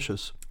 Smell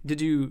delicious. Did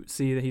you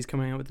see that he's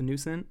coming out with a new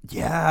scent?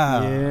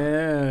 Yeah.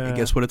 Yeah. And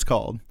guess what it's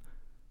called?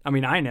 I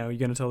mean, I know. You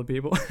gonna tell the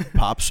people?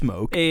 Pop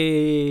Smoke.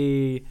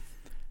 Hey.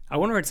 I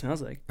wonder what it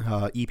smells like.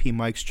 EP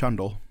Mike's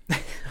Chundle.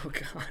 Oh,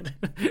 God.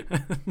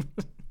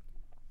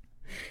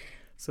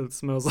 So it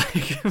smells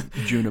like...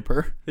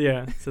 Juniper.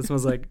 Yeah. So it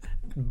smells like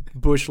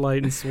bush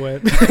light and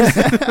sweat.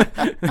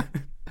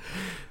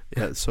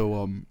 Yeah,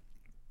 so...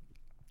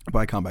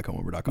 Buy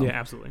combatcombover.com. Yeah,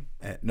 absolutely.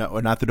 No,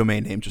 not the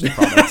domain name, just the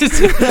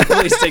product.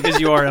 At least take his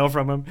URL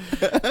from him.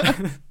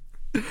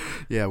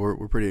 Yeah,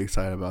 we're pretty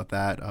excited about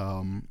that.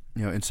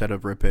 Instead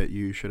of Rip It,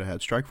 you should have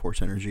had Strike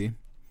Force Energy,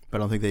 but I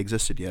don't think they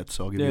existed yet,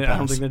 so I'll give you a pass. I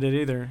don't think they did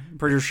either. I'm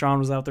pretty sure Sean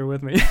was out there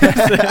with me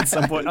at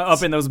some point,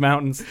 up in those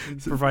mountains,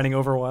 providing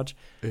Overwatch.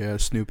 Yeah,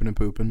 snooping and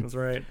pooping. That's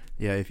right.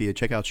 Yeah, if you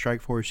check out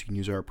Strike Force, you can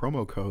use our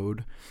promo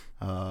code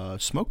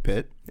Smoke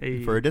Pit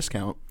for a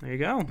discount. There you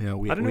go. I didn't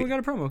know we got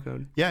a promo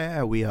code.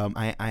 Yeah. We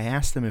I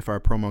asked them if our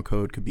promo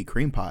code could be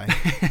cream pie.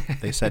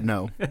 They said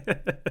no.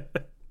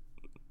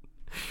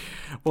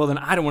 Well, then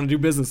I don't want to do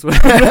business with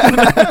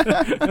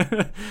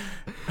them.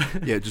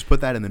 Yeah, just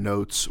put that in the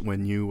notes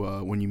when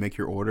you make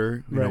your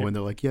order. You know, when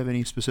they're like, "You have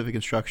any specific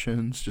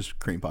instructions?" Just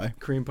cream pie.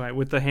 Cream pie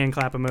with the hand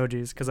clap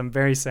emojis, because I'm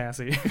very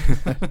sassy.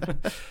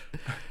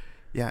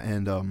 Yeah,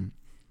 and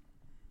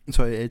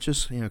so it's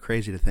just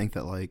crazy to think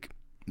that like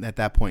at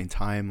that point in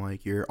time,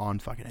 like you're on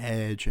fucking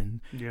edge,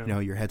 and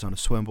your head's on a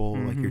swivel,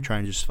 like you're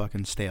trying to just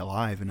fucking stay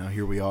alive, and now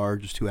here we are,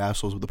 just two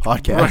assholes with the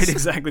podcast. Right,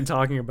 exactly,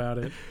 talking about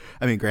it.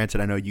 I mean,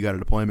 granted, I know you got a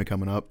deployment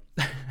coming up,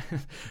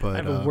 but I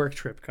have a work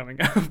trip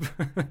coming up.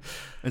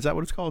 Is that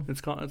what it's called?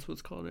 That's what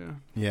it's called. Yeah.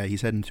 Yeah,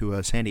 he's heading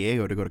to San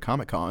Diego to go to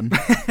Comic-Con.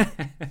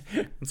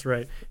 That's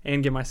right,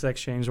 and get my sex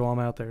changed while I'm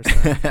out there. So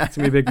it's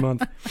gonna be a big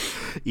month.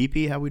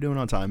 EP, how we doing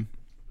on time?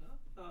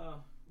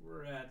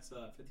 We're at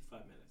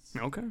 55 minutes.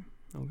 Okay.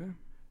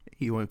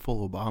 He went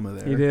full Obama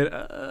there. He did.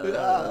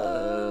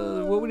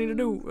 What we need to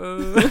do?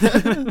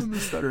 The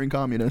stuttering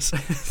communist.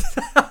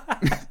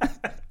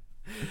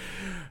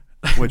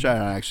 Which I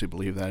don't actually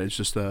believe that. It's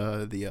just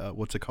the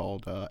what's it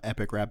called?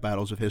 Epic rap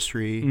battles of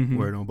history,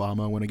 where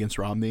Obama went against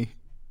Romney.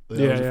 That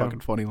was a fucking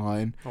funny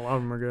line. A lot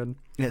of them are good.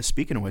 Yeah.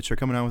 Speaking of which, they're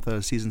coming out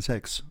with season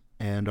 6,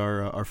 and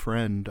our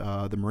friend,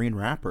 the Marine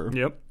rapper.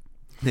 Yep.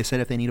 They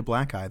said if they need a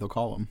black guy, they'll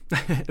call him.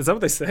 Is that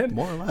what they said?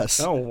 More or less.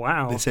 Oh,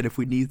 wow. They said if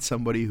we need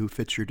somebody who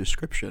fits your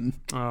description,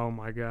 Oh,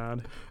 my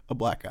God. a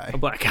black guy A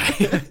black guy.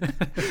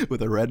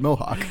 with a red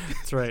mohawk.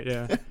 That's right,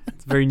 yeah.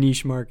 It's a very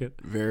niche market.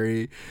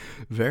 Very,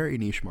 very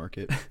niche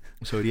market.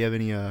 So do you have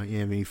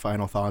any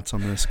final thoughts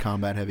on this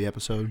combat-heavy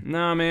episode?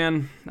 No,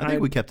 man. I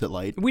think we kept it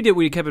light. We did.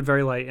 We kept it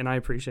very light, and I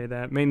appreciate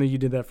that. Mainly you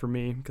did that for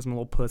me because I'm a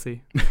little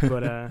pussy.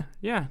 But,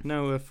 yeah,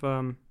 no, if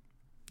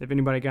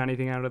anybody got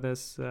anything out of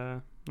this,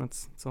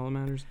 that's all that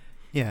matters.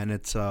 Yeah, and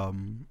it's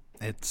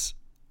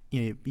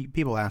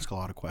people ask a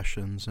lot of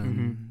questions,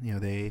 and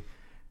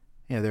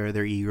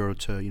they're eager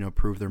to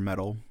prove their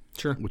mettle.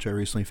 Sure. Which I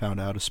recently found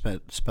out is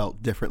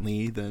spelt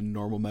differently than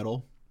normal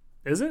metal.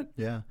 Is it?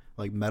 Yeah,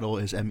 like metal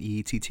is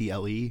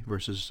METTLE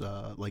versus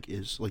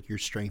is your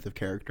strength of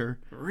character.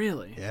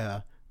 Really?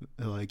 Yeah,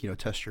 like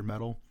test your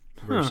metal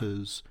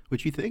versus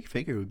which you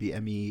figure would be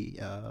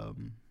MED.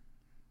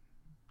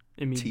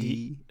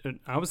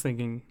 I was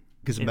thinking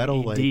because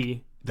metal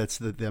MED. That's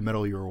the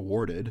metal you're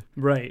awarded.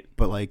 Right.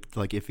 But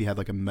like if you had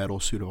like a metal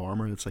suit of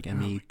armor, it's like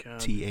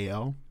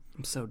METAL.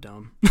 I'm so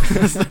dumb.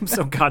 I'm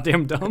so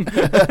goddamn dumb.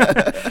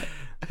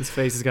 This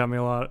face has got me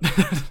a lot.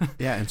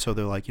 Yeah, and so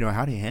they're like,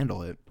 how do you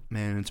handle it?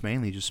 Man, it's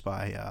mainly just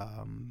by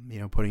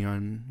putting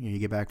on. You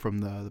get back from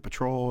the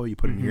patrol, you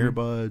put in your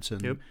earbuds,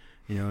 and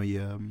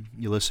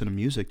you listen to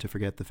music to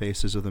forget the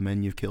faces of the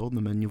men you've killed and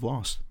the men you've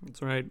lost.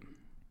 That's right.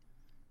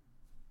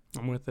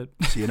 I'm with it.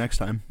 See you next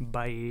time.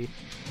 Bye.